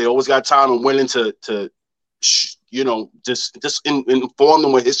open. They always got time and willing to you know, just inform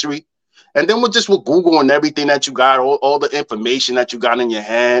them with history. And then with Google and everything that you got, all the information that you got in your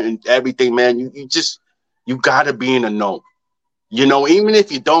hand and everything, man, you got to be in the know. You know, even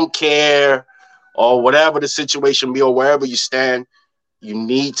if you don't care or whatever the situation be or wherever you stand, you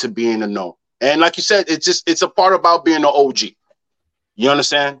need to be in the know. And like you said, it's a part about being an OG. You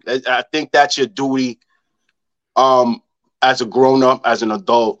understand? I think that's your duty as a grown-up, as an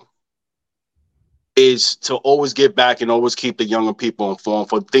adult, is to always give back and always keep the younger people informed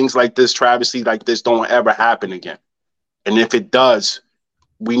for things like this, travesty like this don't ever happen again. And if it does,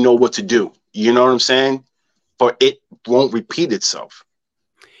 we know what to do. You know what I'm saying? For it won't repeat itself.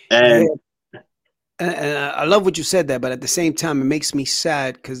 And And I love what you said there, but at the same time, it makes me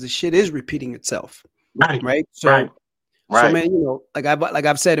sad because the shit is repeating itself, Right, right? right, So right. man, you know, like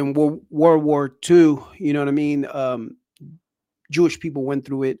I've said in World War II, you know what I mean. Jewish people went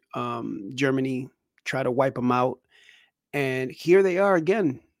through it. Germany tried to wipe them out, and here they are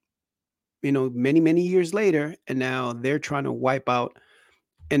again. You know, many years later, and now they're trying to wipe out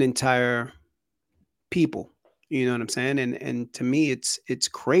an entire people. You know what I'm saying? And to me, it's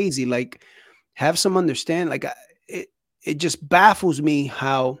crazy. Like, have some understand. Like, it it just baffles me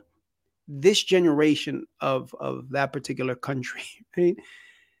how this generation of that particular country, right,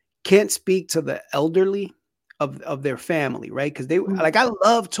 can't speak to the elderly of their family, right? Because they like I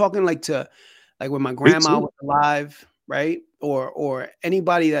love talking like to like when my Me grandma too. was alive, right? Or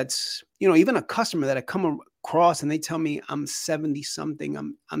anybody that's you know even a customer that I come across and they tell me I'm 70 something,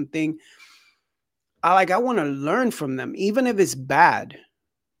 I'm thing. I want to learn from them, even if it's bad.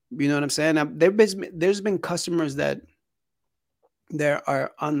 You know what I'm saying? There's been customers that there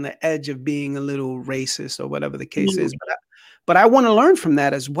are on the edge of being a little racist or whatever the case Mhm. is, but I want to learn from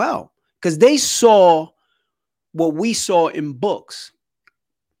that as well because they saw what we saw in books.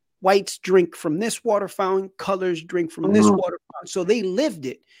 Whites drink from this water fountain, colors drink from this Mhm. water fountain. So they lived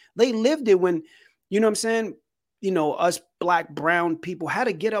it. They lived it when, you know what I'm saying? You know, us black, brown people had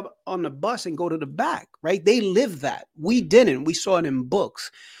to get up on the bus and go to the back, right? They lived that. We didn't. We saw it in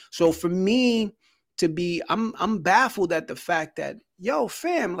books. So for me to be, I'm baffled at the fact that, yo,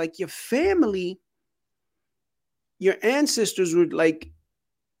 fam, like your family, your ancestors were like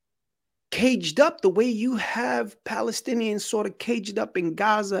caged up the way you have Palestinians sort of caged up in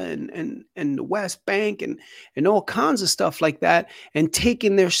Gaza and the West Bank and all kinds of stuff like that, and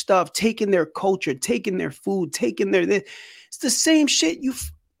taking their stuff, taking their culture, taking their food, taking their this. It's the same shit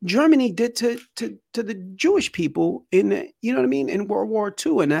Germany did to the Jewish people in you know what I mean in World War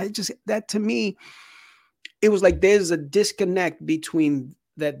II, and I just that to me it was like there's a disconnect between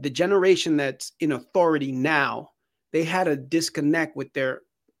that the generation that's in authority now, they had a disconnect with their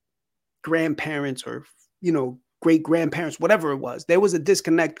grandparents or you know great grandparents, whatever it was. There was a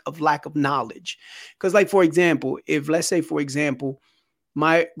disconnect of lack of knowledge because like for example, if let's say for example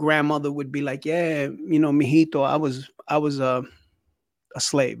my grandmother would be like, yeah, you know, mijito, I was a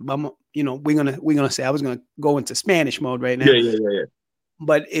slave. You know, we're gonna say I was gonna go into Spanish mode right Yeah, now, yeah, yeah, yeah.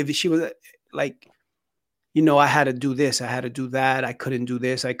 but if she was like, you know, I had to do this, I had to do that, I couldn't do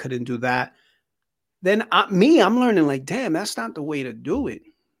this, I couldn't do that, then I'm learning like, damn, that's not the way to do it.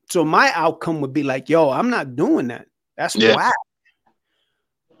 So my outcome would be like, yo, I'm not doing that. That's Yeah. whack.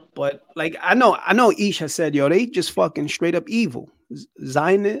 But like, I know Isha said, yo, they just fucking straight up evil.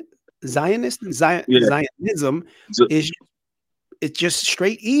 Zionist and Yeah. Zionism So, is it's just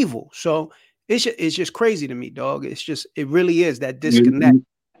straight evil. So it's just crazy to me, dog. It's just it really is that you, disconnect. you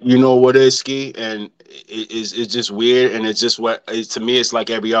you know what is ski, and it's just weird, and it's just to me it's like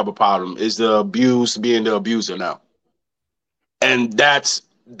every other problem is the abused being the abuser now, and that's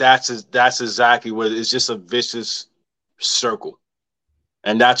exactly what it's just a vicious circle,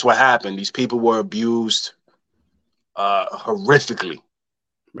 and that's what happened. These people were abused horrifically,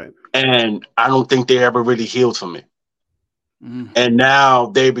 Right. and I don't think they ever really healed from it, Mm. and now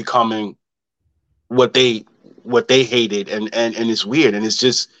they're becoming what they hated, and it's weird, and it's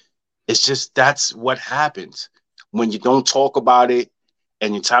just that's what happens when you don't talk about it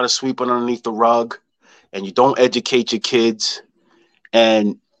and you try to sweep it underneath the rug and you don't educate your kids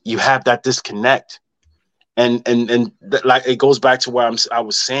and you have that disconnect. Like it goes back to where I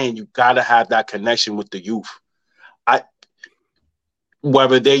was saying you got to have that connection with the youth. I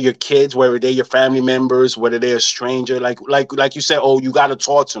Whether they're your kids, whether they're your family members, whether they're a stranger, like you said, oh, you got to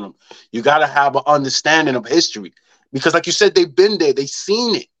talk to them. You got to have an understanding of history because, like you said, they've been there, they've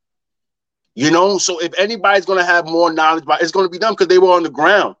seen it. So if anybody's going to have more knowledge about it's going to be them because they were on the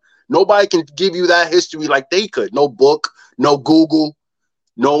ground. Nobody can give you that history like they could. No book, no Google,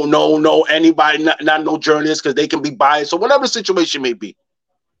 no anybody, not no journalist because they can be biased or whatever the situation may be.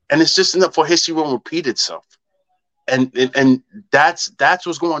 And it's just enough for history won't repeat itself. And that's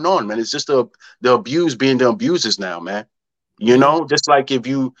what's going on, man. It's just the abuse being the abusers now, man. Yeah. Just like if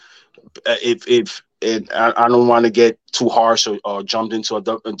and I don't want to get too harsh or jumped into a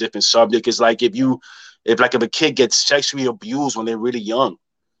different subject. It's like if a kid gets sexually abused when they're really young,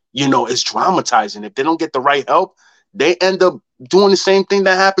 it's traumatizing. If they don't get the right help, they end up doing the same thing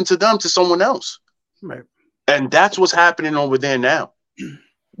that happened to them to someone else. Right. And that's what's happening over there now,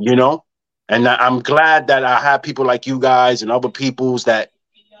 you know? And I'm glad that I have people like you guys and other peoples that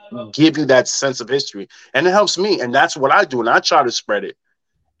give you that sense of history. And it helps me. And that's what I do. And I try to spread it.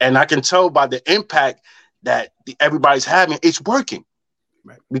 And I can tell by the impact that everybody's having, it's working.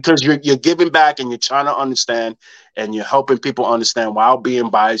 Right. because you're giving back and you're trying to understand and you're helping people understand without being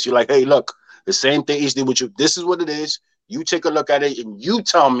biased. You're like, hey, look, the same thing each did with you. This is what it is. You take a look at it and you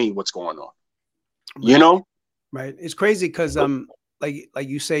tell me what's going on. You Right. know? Right. It's crazy because like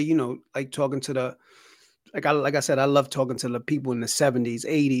you say, like talking to the like I said, I love talking to the people in the 70s,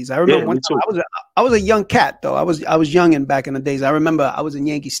 80s. I Yeah, remember one me time too. I was a young cat though. I was young in back in the days. I remember I was in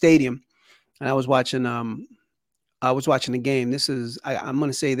Yankee Stadium and I was watching the game. I'm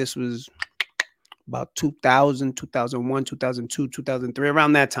gonna say this was about 2000, 2001, 2002, 2003,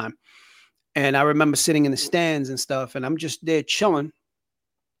 around that time. And I remember sitting in the stands and stuff, and I'm just there chilling.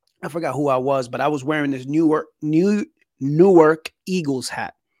 I forgot who I was, but I was wearing this Newark Eagles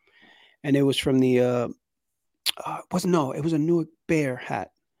hat, and it was from the it was a Newark Bear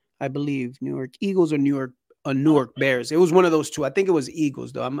hat, I believe. Newark Eagles or Newark Bears. It was one of those two. I think it was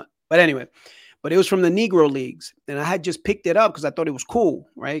Eagles though. But anyway, but it was from the Negro Leagues, and I had just picked it up because I thought it was cool,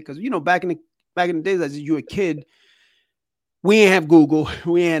 right? Because back in the days as you were a kid, we ain't have Google,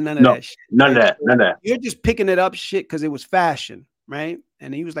 we ain't none of No, that shit, none of right? that. So None of that. you're just picking it up shit because it was fashion, right?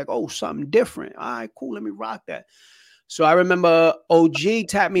 And he was like, "Oh, something different. All right, cool. Let me rock that." So I remember OG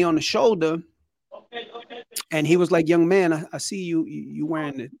tapped me on the shoulder and he was like, "Young man, I see you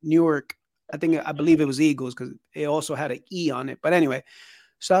wearing the Newark. I believe it was Eagles because it also had an E on it. But anyway,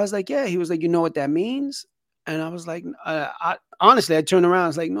 so I was like, yeah. He was like, you know what that means? And I was like, honestly, I turned around. I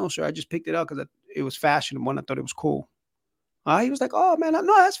was like, no, sir, I just picked it up because it was fashion. One, I thought it was cool. He was like, oh man, no,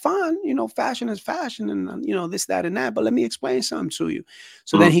 that's fine. Fashion is fashion, and this, that, and that. But let me explain something to you.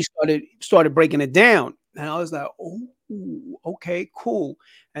 So then he started breaking it down, and I was like, oh, okay, cool.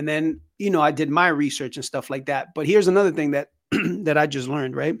 And then I did my research and stuff like that. But here's another thing that that I just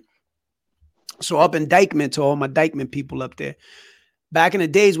learned, right? So up in Dykeman, to all my Dykeman people up there, back in the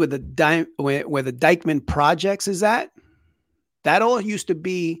days where the Dykeman projects is at, that all used to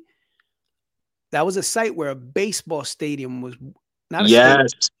be. That was a site where a baseball stadium was, not a stadium,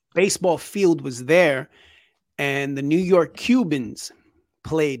 Yes. baseball field was there, and the New York Cubans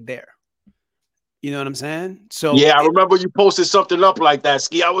played there. You know what I'm saying? So Yeah, I remember you posted something up like that,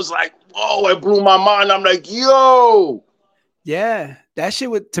 Ski. I was like, whoa, it blew my mind. I'm like, yo. yeah, that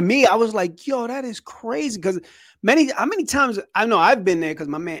shit was, to me, I was like, yo, that is crazy. Because how many times I know I've been there because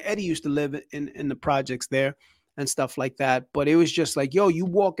my man Eddie used to live in the projects there and stuff like that. But it was just like, yo, you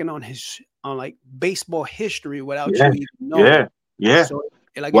walking on like baseball history without Yeah, you even knowing. yeah, yeah. So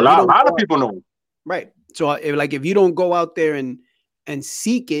like Well, if you a don't lot of go out, people know. right. So like if you don't go out there and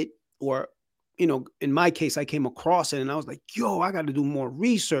seek it, or in my case, I came across it and I was like, yo, I got to do more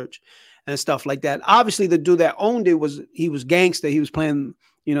research and stuff like that. Obviously, the dude that owned it was gangster. He was playing,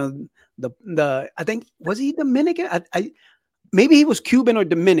 the I think, was he Dominican? Maybe he was Cuban or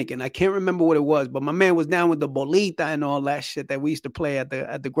Dominican. I can't remember what it was, but my man was down with the bolita and all that shit that we used to play at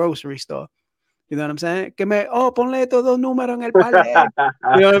the grocery store. You know what I'm saying? Que me, ponle todos números en el palé.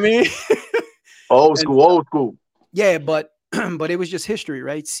 You know what I mean? Old And school, old school. yeah, but but it was just history,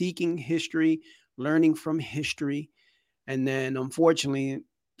 right? Seeking history, learning from history. And then unfortunately,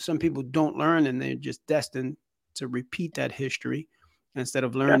 some people don't learn and they're just destined to repeat that history instead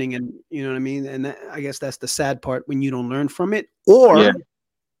of Yeah, learning. And you know what I mean? And I guess that's the sad part, when you don't learn from it, or yeah,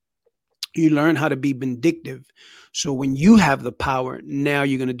 you learn how to be vindictive. So when you have the power, now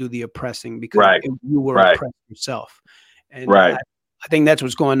you're going to do the oppressing because right, you were right, oppressed yourself. And right. I think that's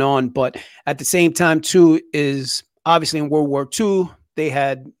what's going on. But at the same time, too, is obviously in World War II, they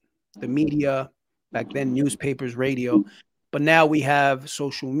had the media, back then, newspapers, radio. But now we have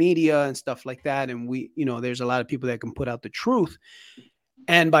social media and stuff like that. And there's a lot of people that can put out the truth.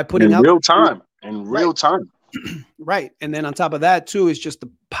 And by putting In out real the truth, time, in right, real time. right. And then on top of that, too, is just the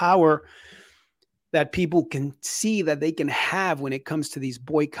power that people can see that they can have when it comes to these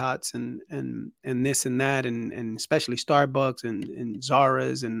boycotts and this and that, and especially Starbucks and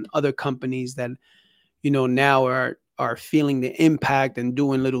Zara's and other companies that now are feeling the impact and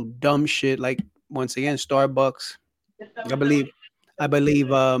doing little dumb shit, like once again Starbucks. I believe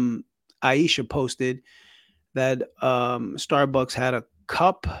Aisha posted that Starbucks had a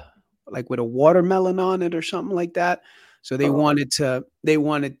cup like with a watermelon on it or something like that. So they wanted,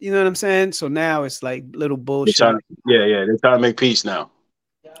 you know what I'm saying? So now it's like little They're bullshit. trying, yeah, yeah. They're trying to make peace now.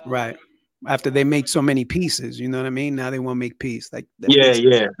 Right. After they make so many pieces, you know what I mean? Now they want to make peace. Like that Yeah, makes,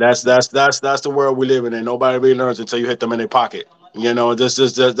 yeah. That's the world we live in. Nobody really learns until you hit them in their pocket.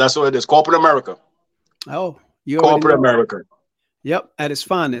 That's what it is. Corporate America. oh, you already Corporate know. America. Yep, at its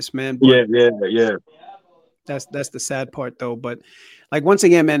finest, man. But Yeah, yeah, yeah. that's the sad part though. But like once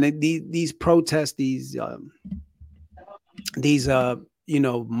again, man, these protests, these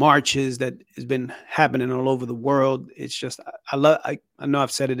marches that has been happening all over the world. It's just I love. I know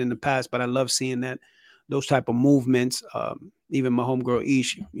I've said it in the past, but I love seeing that those type of movements. Even my homegirl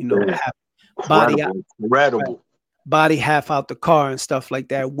Ish, Yeah. half body out, Incredible. body half out the car and stuff like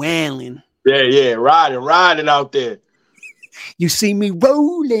that, wailing. Yeah, riding out there. You see me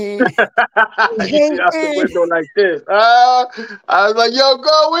rolling. You see out the window like this. I was like, yo,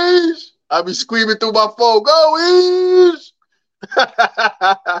 go Ish. I be screaming through my phone, go Ish.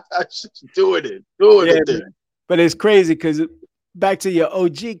 Doing it then. But it's crazy because back to your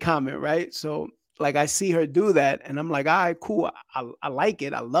OG comment, right? So like I see her do that and I'm like, all right, cool. I like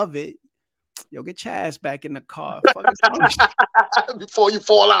it. I love it. Yo, get your ass back in the car. Before you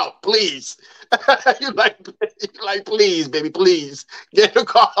fall out, please. you like, please, baby, please. Get in the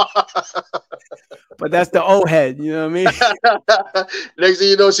car. But that's the old head, you know what I mean? Next thing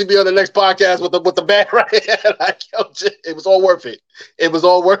you know, she'll be on the next podcast with the band right here. Like, yo, it was all worth it. It was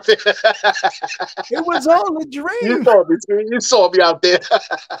all worth it. It was all a dream. You saw me out there.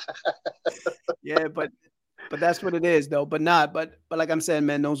 Yeah, but that's what it is, though. But like I'm saying,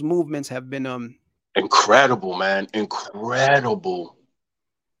 man, those movements have been incredible, man. Incredible.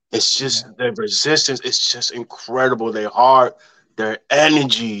 It's just their resistance. It's just incredible. Their heart, their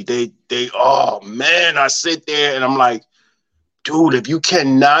energy. They. Oh man, I sit there and I'm like, dude, if you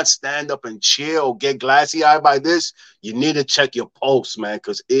cannot stand up and chill, get glassy eyed by this, you need to check your pulse, man,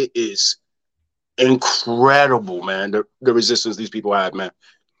 because it is incredible, man. The resistance these people have, man.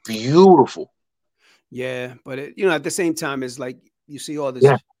 Beautiful. Yeah, but at the same time, it's like you see all this,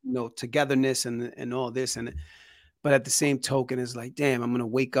 togetherness and all this, but at the same token, it's like, damn, I'm gonna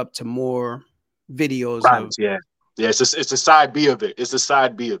wake up to more videos. Right, it's a side B of it. It's a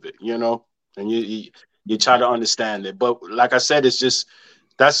side B of it, and you try to understand it. But like I said, it's just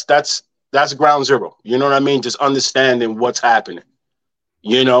that's ground zero. You know what I mean? Just understanding what's happening.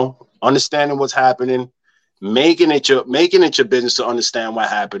 Understanding what's happening, making it your business to understand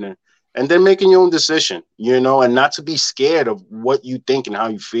what's happening. And then making your own decision, and not to be scared of what you think and how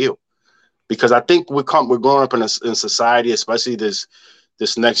you feel. Because I think we're growing up in society, especially this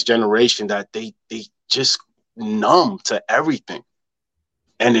next generation, that they just numb to everything.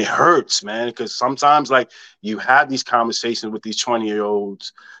 And it hurts, man, because sometimes like you have these conversations with these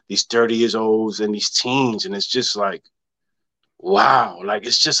 20-year-olds, these 30-year-olds and these teens, and it's just like, wow, like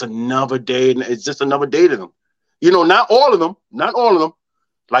it's just another day. And it's just another day to them. Not all of them.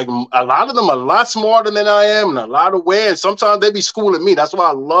 Like a lot of them are a lot smarter than I am in a lot of ways. And sometimes they be schooling me. That's why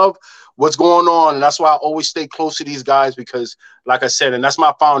I love what's going on. And that's why I always stay close to these guys because, like I said, and that's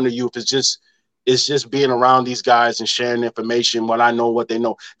my founder youth, it's just being around these guys and sharing information, what I know, what they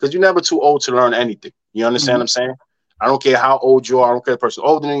know. Because you're never too old to learn anything. You understand what I'm saying? I don't care how old you are. I don't care if the person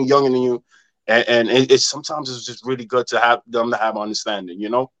older than you, younger than you. And it's sometimes it's just really good to have them to have understanding,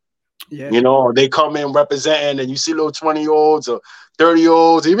 Yeah. They come in representing and you see little 20-year-olds or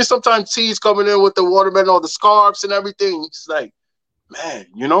 30-year-olds, even sometimes teens coming in with the watermelon or the scarves and everything. It's like, man,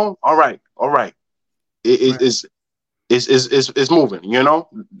 all right. It's moving,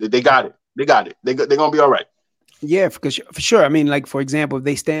 They got it. They're going to be all right. Yeah, for sure. I mean, like, for example, if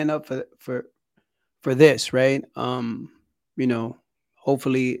they stand up for this, right?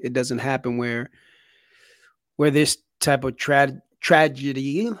 Hopefully it doesn't happen where this type of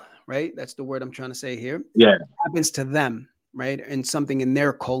tragedy, right? That's the word I'm trying to say here. Yeah. Happens to them, right? And something in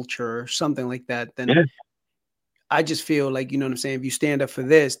their culture or something like that. Then I just feel like, you know what I'm saying? If you stand up for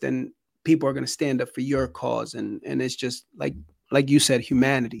this, then people are going to stand up for your cause. And it's just like you said,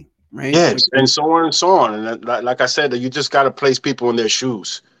 humanity, right? Yes. And so on and so on. And like I said, you just got to place people in their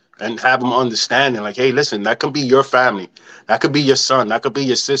shoes and have them understanding like, hey, listen, that could be your family. That could be your son. That could be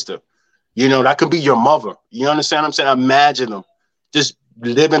your sister. That could be your mother. You understand what I'm saying? Imagine them just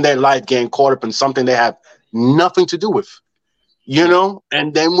living their life, getting caught up in something they have nothing to do with,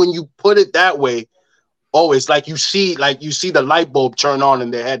 And then when you put it that way, it's like you see the light bulb turn on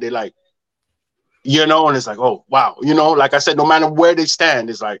in their head. They're like, and it's like, oh, wow. Like I said, no matter where they stand,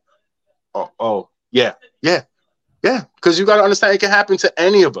 it's like, oh, yeah. Because you got to understand it can happen to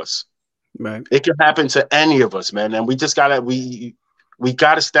any of us. Right. It can happen to any of us, man. And we just gotta we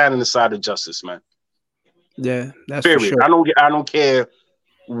gotta stand on the side of justice, man. Yeah, that's period. For sure. I don't care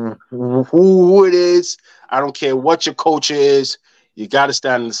who it is. I don't care what your culture is. You gotta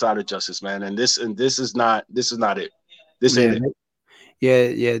stand on the side of justice, man. And this is not it. This ain't it.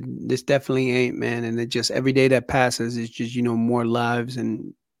 Yeah. This definitely ain't, man. And it just every day that passes is just, more lives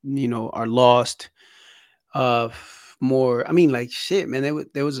and are lost. More, I mean, like shit, man.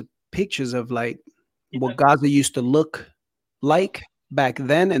 There was pictures of like what Gaza used to look like back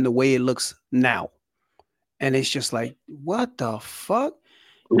then and the way it looks now. And it's just like, what the fuck?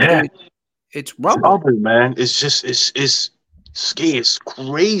 Yeah, It's rubber. rubber, man. It's just it's scary. It's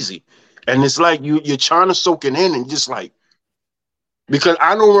crazy, and it's like you're trying to soak it in, and just like because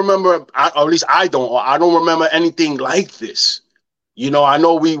I don't remember, or at least I don't. Or I don't remember anything like this. I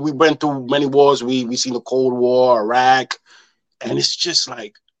know we went through many wars. We seen the Cold War, Iraq, and it's just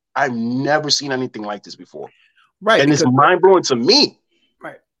like I've never seen anything like this before, Right, and it's because mind blowing to me.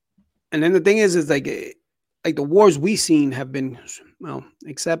 right. And then the thing is like the wars we seen have been, well,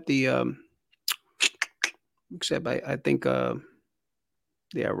 except I think the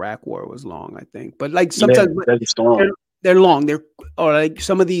Iraq war was long, I think. But like Yeah, sometimes that's strong. they're long. Or like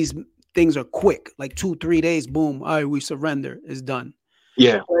some of these things are quick, like 2-3 days, boom, all right, we surrender, it's done.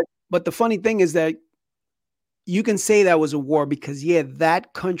 Yeah, But the funny thing is that you can say that was a war because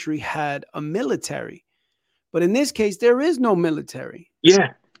that country had a military. But in this case, there is no military.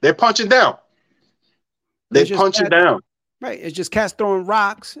 yeah, they're punching down. They It's just punching cats, down. right? It's just cats throwing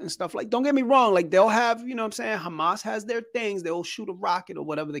rocks and stuff. Like, don't get me wrong. Like they'll have, you know what I'm saying? Hamas has their things. They'll shoot a rocket or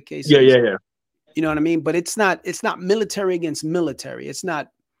whatever the case Yeah, is. yeah, yeah. You know what I mean? But it's not military against military. It's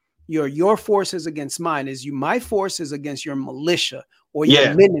not your forces against mine. My forces against your militia or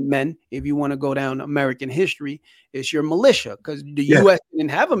your Minutemen. If you want to go down American history, it's your militia because the U.S.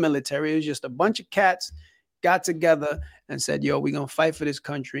 didn't have a military. It was just a bunch of cats got together and said, "Yo, we're gonna fight for this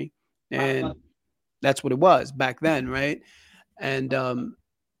country," and that's what it was back then, right? And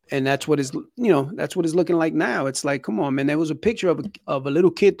that's what is that's what it's looking like now. It's like, come on, man. There was a picture of a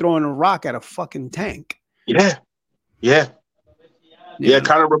little kid throwing a rock at a fucking tank. Yeah, yeah. Yeah,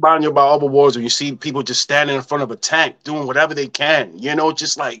 kind of remind you about other wars when you see people just standing in front of a tank doing whatever they can,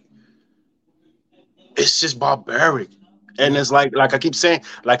 just like it's just barbaric. And it's like I keep saying,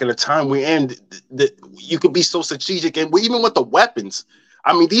 like in the time we're in, you could be so strategic, and even with the weapons.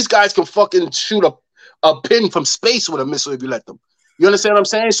 I mean, these guys can fucking shoot a pin from space with a missile if you let them. You understand what I'm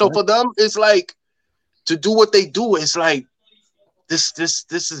saying? So for them, it's like to do what they do. It's like this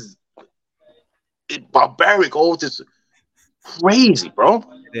is barbaric. Oh, just crazy, bro.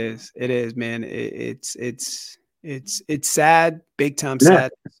 It is, man. It's sad, big time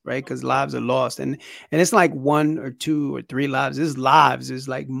sad, right? Because lives are lost, and it's like 1 or 2 or 3 lives. This lives is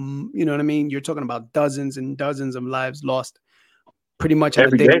like, you know what I mean? You're talking about dozens and dozens of lives lost, pretty much on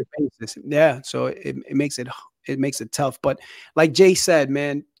a daily basis. Yeah, so it makes it tough. But like Jay said,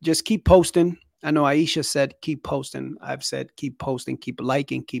 man, just keep posting. I know Aisha said keep posting. I've said keep posting, keep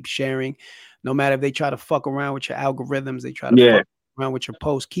liking, keep sharing. No matter if they try to fuck around with your algorithms, they try to fuck around with your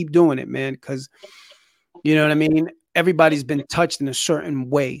posts. Keep doing it, man, because you know what I mean? Everybody's been touched in a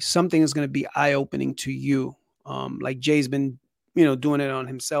certain way. Something is going to be eye-opening to you. Like Jay's been, doing it on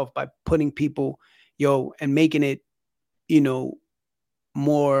himself by putting people, and making it,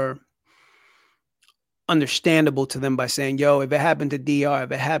 more understandable to them by saying, if it happened to DR,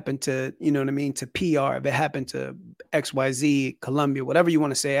 if it happened to, you know what I mean, to PR, if it happened to XYZ, Colombia, whatever you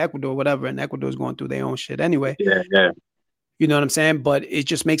want to say, Ecuador, whatever, and Ecuador's going through their own shit anyway. Yeah. You know what I'm saying? But it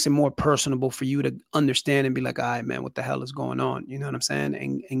just makes it more personable for you to understand and be like, all right, man, what the hell is going on? You know what I'm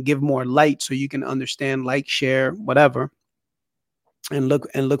saying? And give more light so you can understand, like, share, whatever, and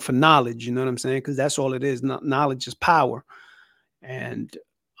look for knowledge. You know what I'm saying? Because that's all it is. Knowledge is power. And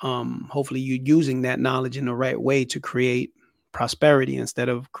hopefully you're using that knowledge in the right way to create prosperity instead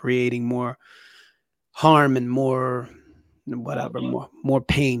of creating more harm and more whatever, more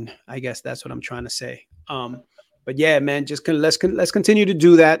pain. I guess that's what I'm trying to say. But yeah, man, just let's continue to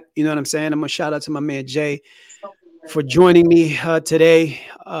do that. You know what I'm saying? I'm gonna shout out to my man Jay for joining me today.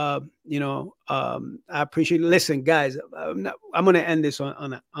 I appreciate it. Listen, guys, I'm gonna end this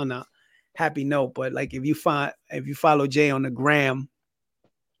on a happy note. But like, if you follow Jay on the gram,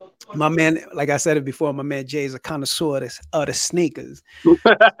 my man, like I said it before, my man Jay is a connoisseur of the sneakers.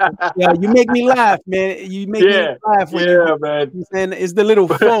 Yeah, you make me laugh, man. You make me laugh when man. And it's the little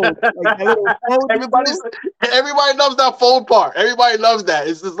fold. Like little fold everybody loves that fold part. Everybody loves that.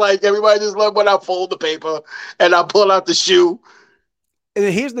 It's just like everybody just loves when I fold the paper and I pull out the shoe. And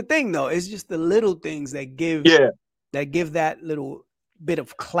here's the thing, though. It's just the little things that give that little bit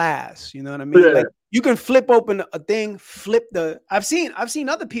of class. You know what I mean? Like, you can flip open a thing, I've seen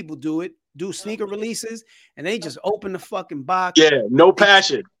other people do sneaker releases, and they just open the fucking box. Yeah, no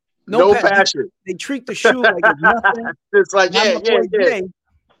passion. No passion. They treat the shoe like it's nothing. It's like, Jay,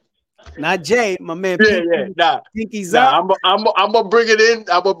 not Jay, my man. Pinky's up. I'm gonna bring it in.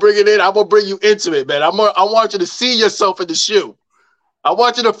 I'm gonna bring you into it, man. I want you to see yourself in the shoe. I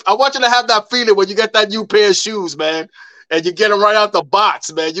want you to have that feeling when you get that new pair of shoes, man. And you get them right out the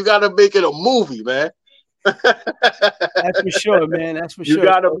box, man. You got to make it a movie, man. That's for sure, man. That's for sure. You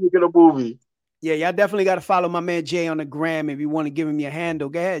got to make it a movie. Yeah, y'all definitely got to follow my man Jay on the gram if you want to give him your handle.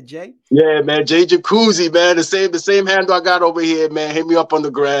 Go ahead, Jay. Yeah, man. Jaycuzzi, man. The same handle I got over here, man. Hit me up on the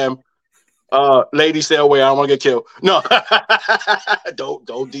gram. Ladies, stay away. I don't want to get killed. No,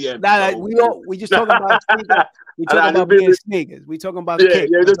 don't DM. Nah, we just talking about sneakers. We talking about being sneakers. We talking about kicks.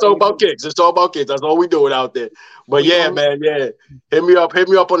 Yeah, just talking about kicks. Just talking about kicks. That's all we doing out there. But man, yeah. Hit me up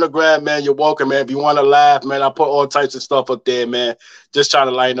on the gram, man. You're welcome, man. If you want to laugh, man, I put all types of stuff up there, man. Just trying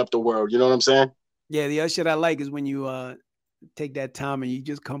to lighten up the world. You know what I'm saying? Yeah, the other shit I like is when you take that time and you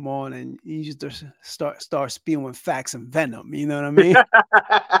just come on and you just start spewing facts and venom. You know what I mean?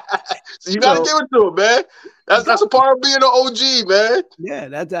 So you gotta give it to him, man. That's a part of being an OG, man.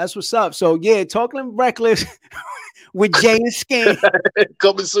 Yeah, that's what's up. So yeah, Talking Reckless with Jay and Skane.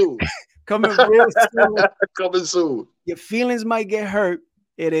 Coming soon. Coming real soon. Coming soon. Your feelings might get hurt.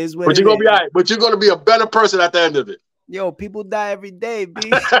 It is what but you're gonna be all right. But you're gonna be a better person at the end of it. Yo, people die every day,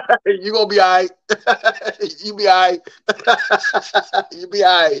 B. You're gonna be all right. You be all right. You be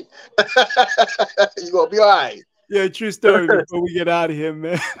all right. You're gonna be all right. Yeah, true story before we get out of here,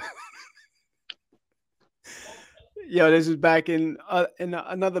 man. Yo, this is back in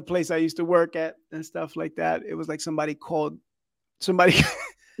another place I used to work at and stuff like that. It was like somebody called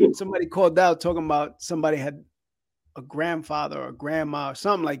out talking about somebody had a grandfather or grandma or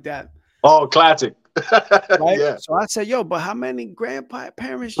something like that. Oh, classic. Right? Yeah. So I said, yo, but how many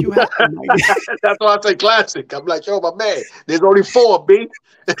grandparents you have? That's why I say classic. I'm like, yo, my man, there's only 4, B.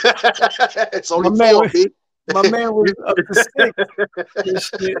 It's only 4, B. My man was up to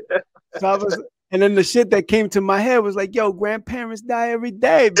 6. So and then the shit that came to my head was like, yo, grandparents die every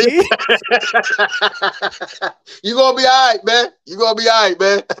day, B. You gonna be all right, man. You gonna be all right,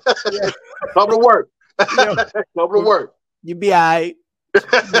 man. Yeah. Come to work. Come to work. You be all right. You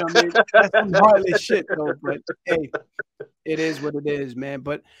know what I mean? That's some heartless shit, though. But hey, it is what it is, man.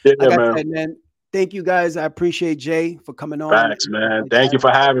 But like I said, man, thank you guys. I appreciate Jay for coming on. Thanks, man. Thank you for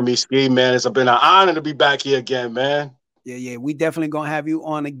having me, Ski, man. It's been an honor to be back here again, man. Yeah. We definitely gonna have you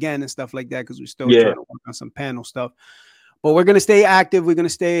on again and stuff like that because we're still trying to work on some panel stuff. But we're gonna stay active. We're gonna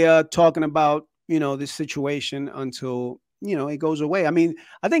stay talking about this situation until it goes away. I mean,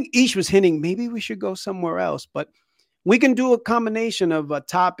 I think Ish was hinting maybe we should go somewhere else, but we can do a combination of a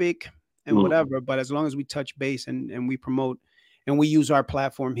topic and whatever. But as long as we touch base and we promote and we use our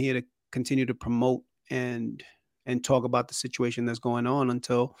platform here to continue to promote and talk about the situation that's going on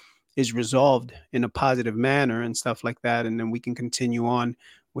until is resolved in a positive manner and stuff like that. And then we can continue on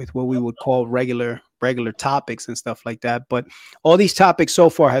with what we would call regular topics and stuff like that. But all these topics so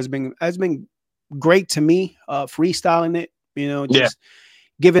far has been great to me, freestyling it, just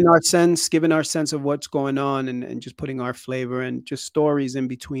giving our sense of what's going on and just putting our flavor and just stories in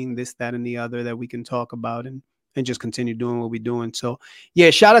between this, that, and the other that we can talk about and just continue doing what we're doing. So yeah,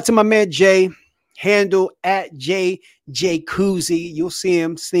 shout out to my man Jay. Handle at Jaycuzzi. You'll see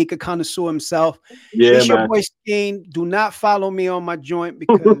him, sneaker connoisseur himself. Yeah, it's your boy Skane. Do not follow me on my joint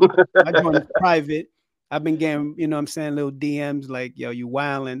because my joint is private. I've been getting, little DMs like, yo, you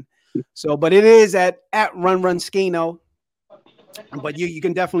wildin'. So, but it is at Run Skino. But you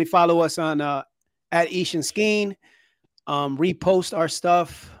can definitely follow us on at Ish and Skeen. Repost our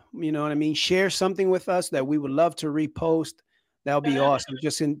stuff. You know what I mean? Share something with us that we would love to repost. That would be awesome.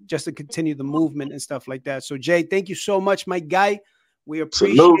 Just to continue the movement and stuff like that. So Jay, thank you so much, my guy. We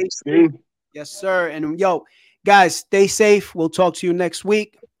appreciate it. Yes, sir. And yo, guys, stay safe. We'll talk to you next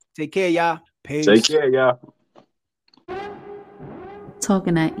week. Take care, y'all. Peace. Take care, y'all.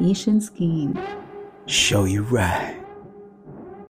 Talking at Ish and Skeen. Show you right.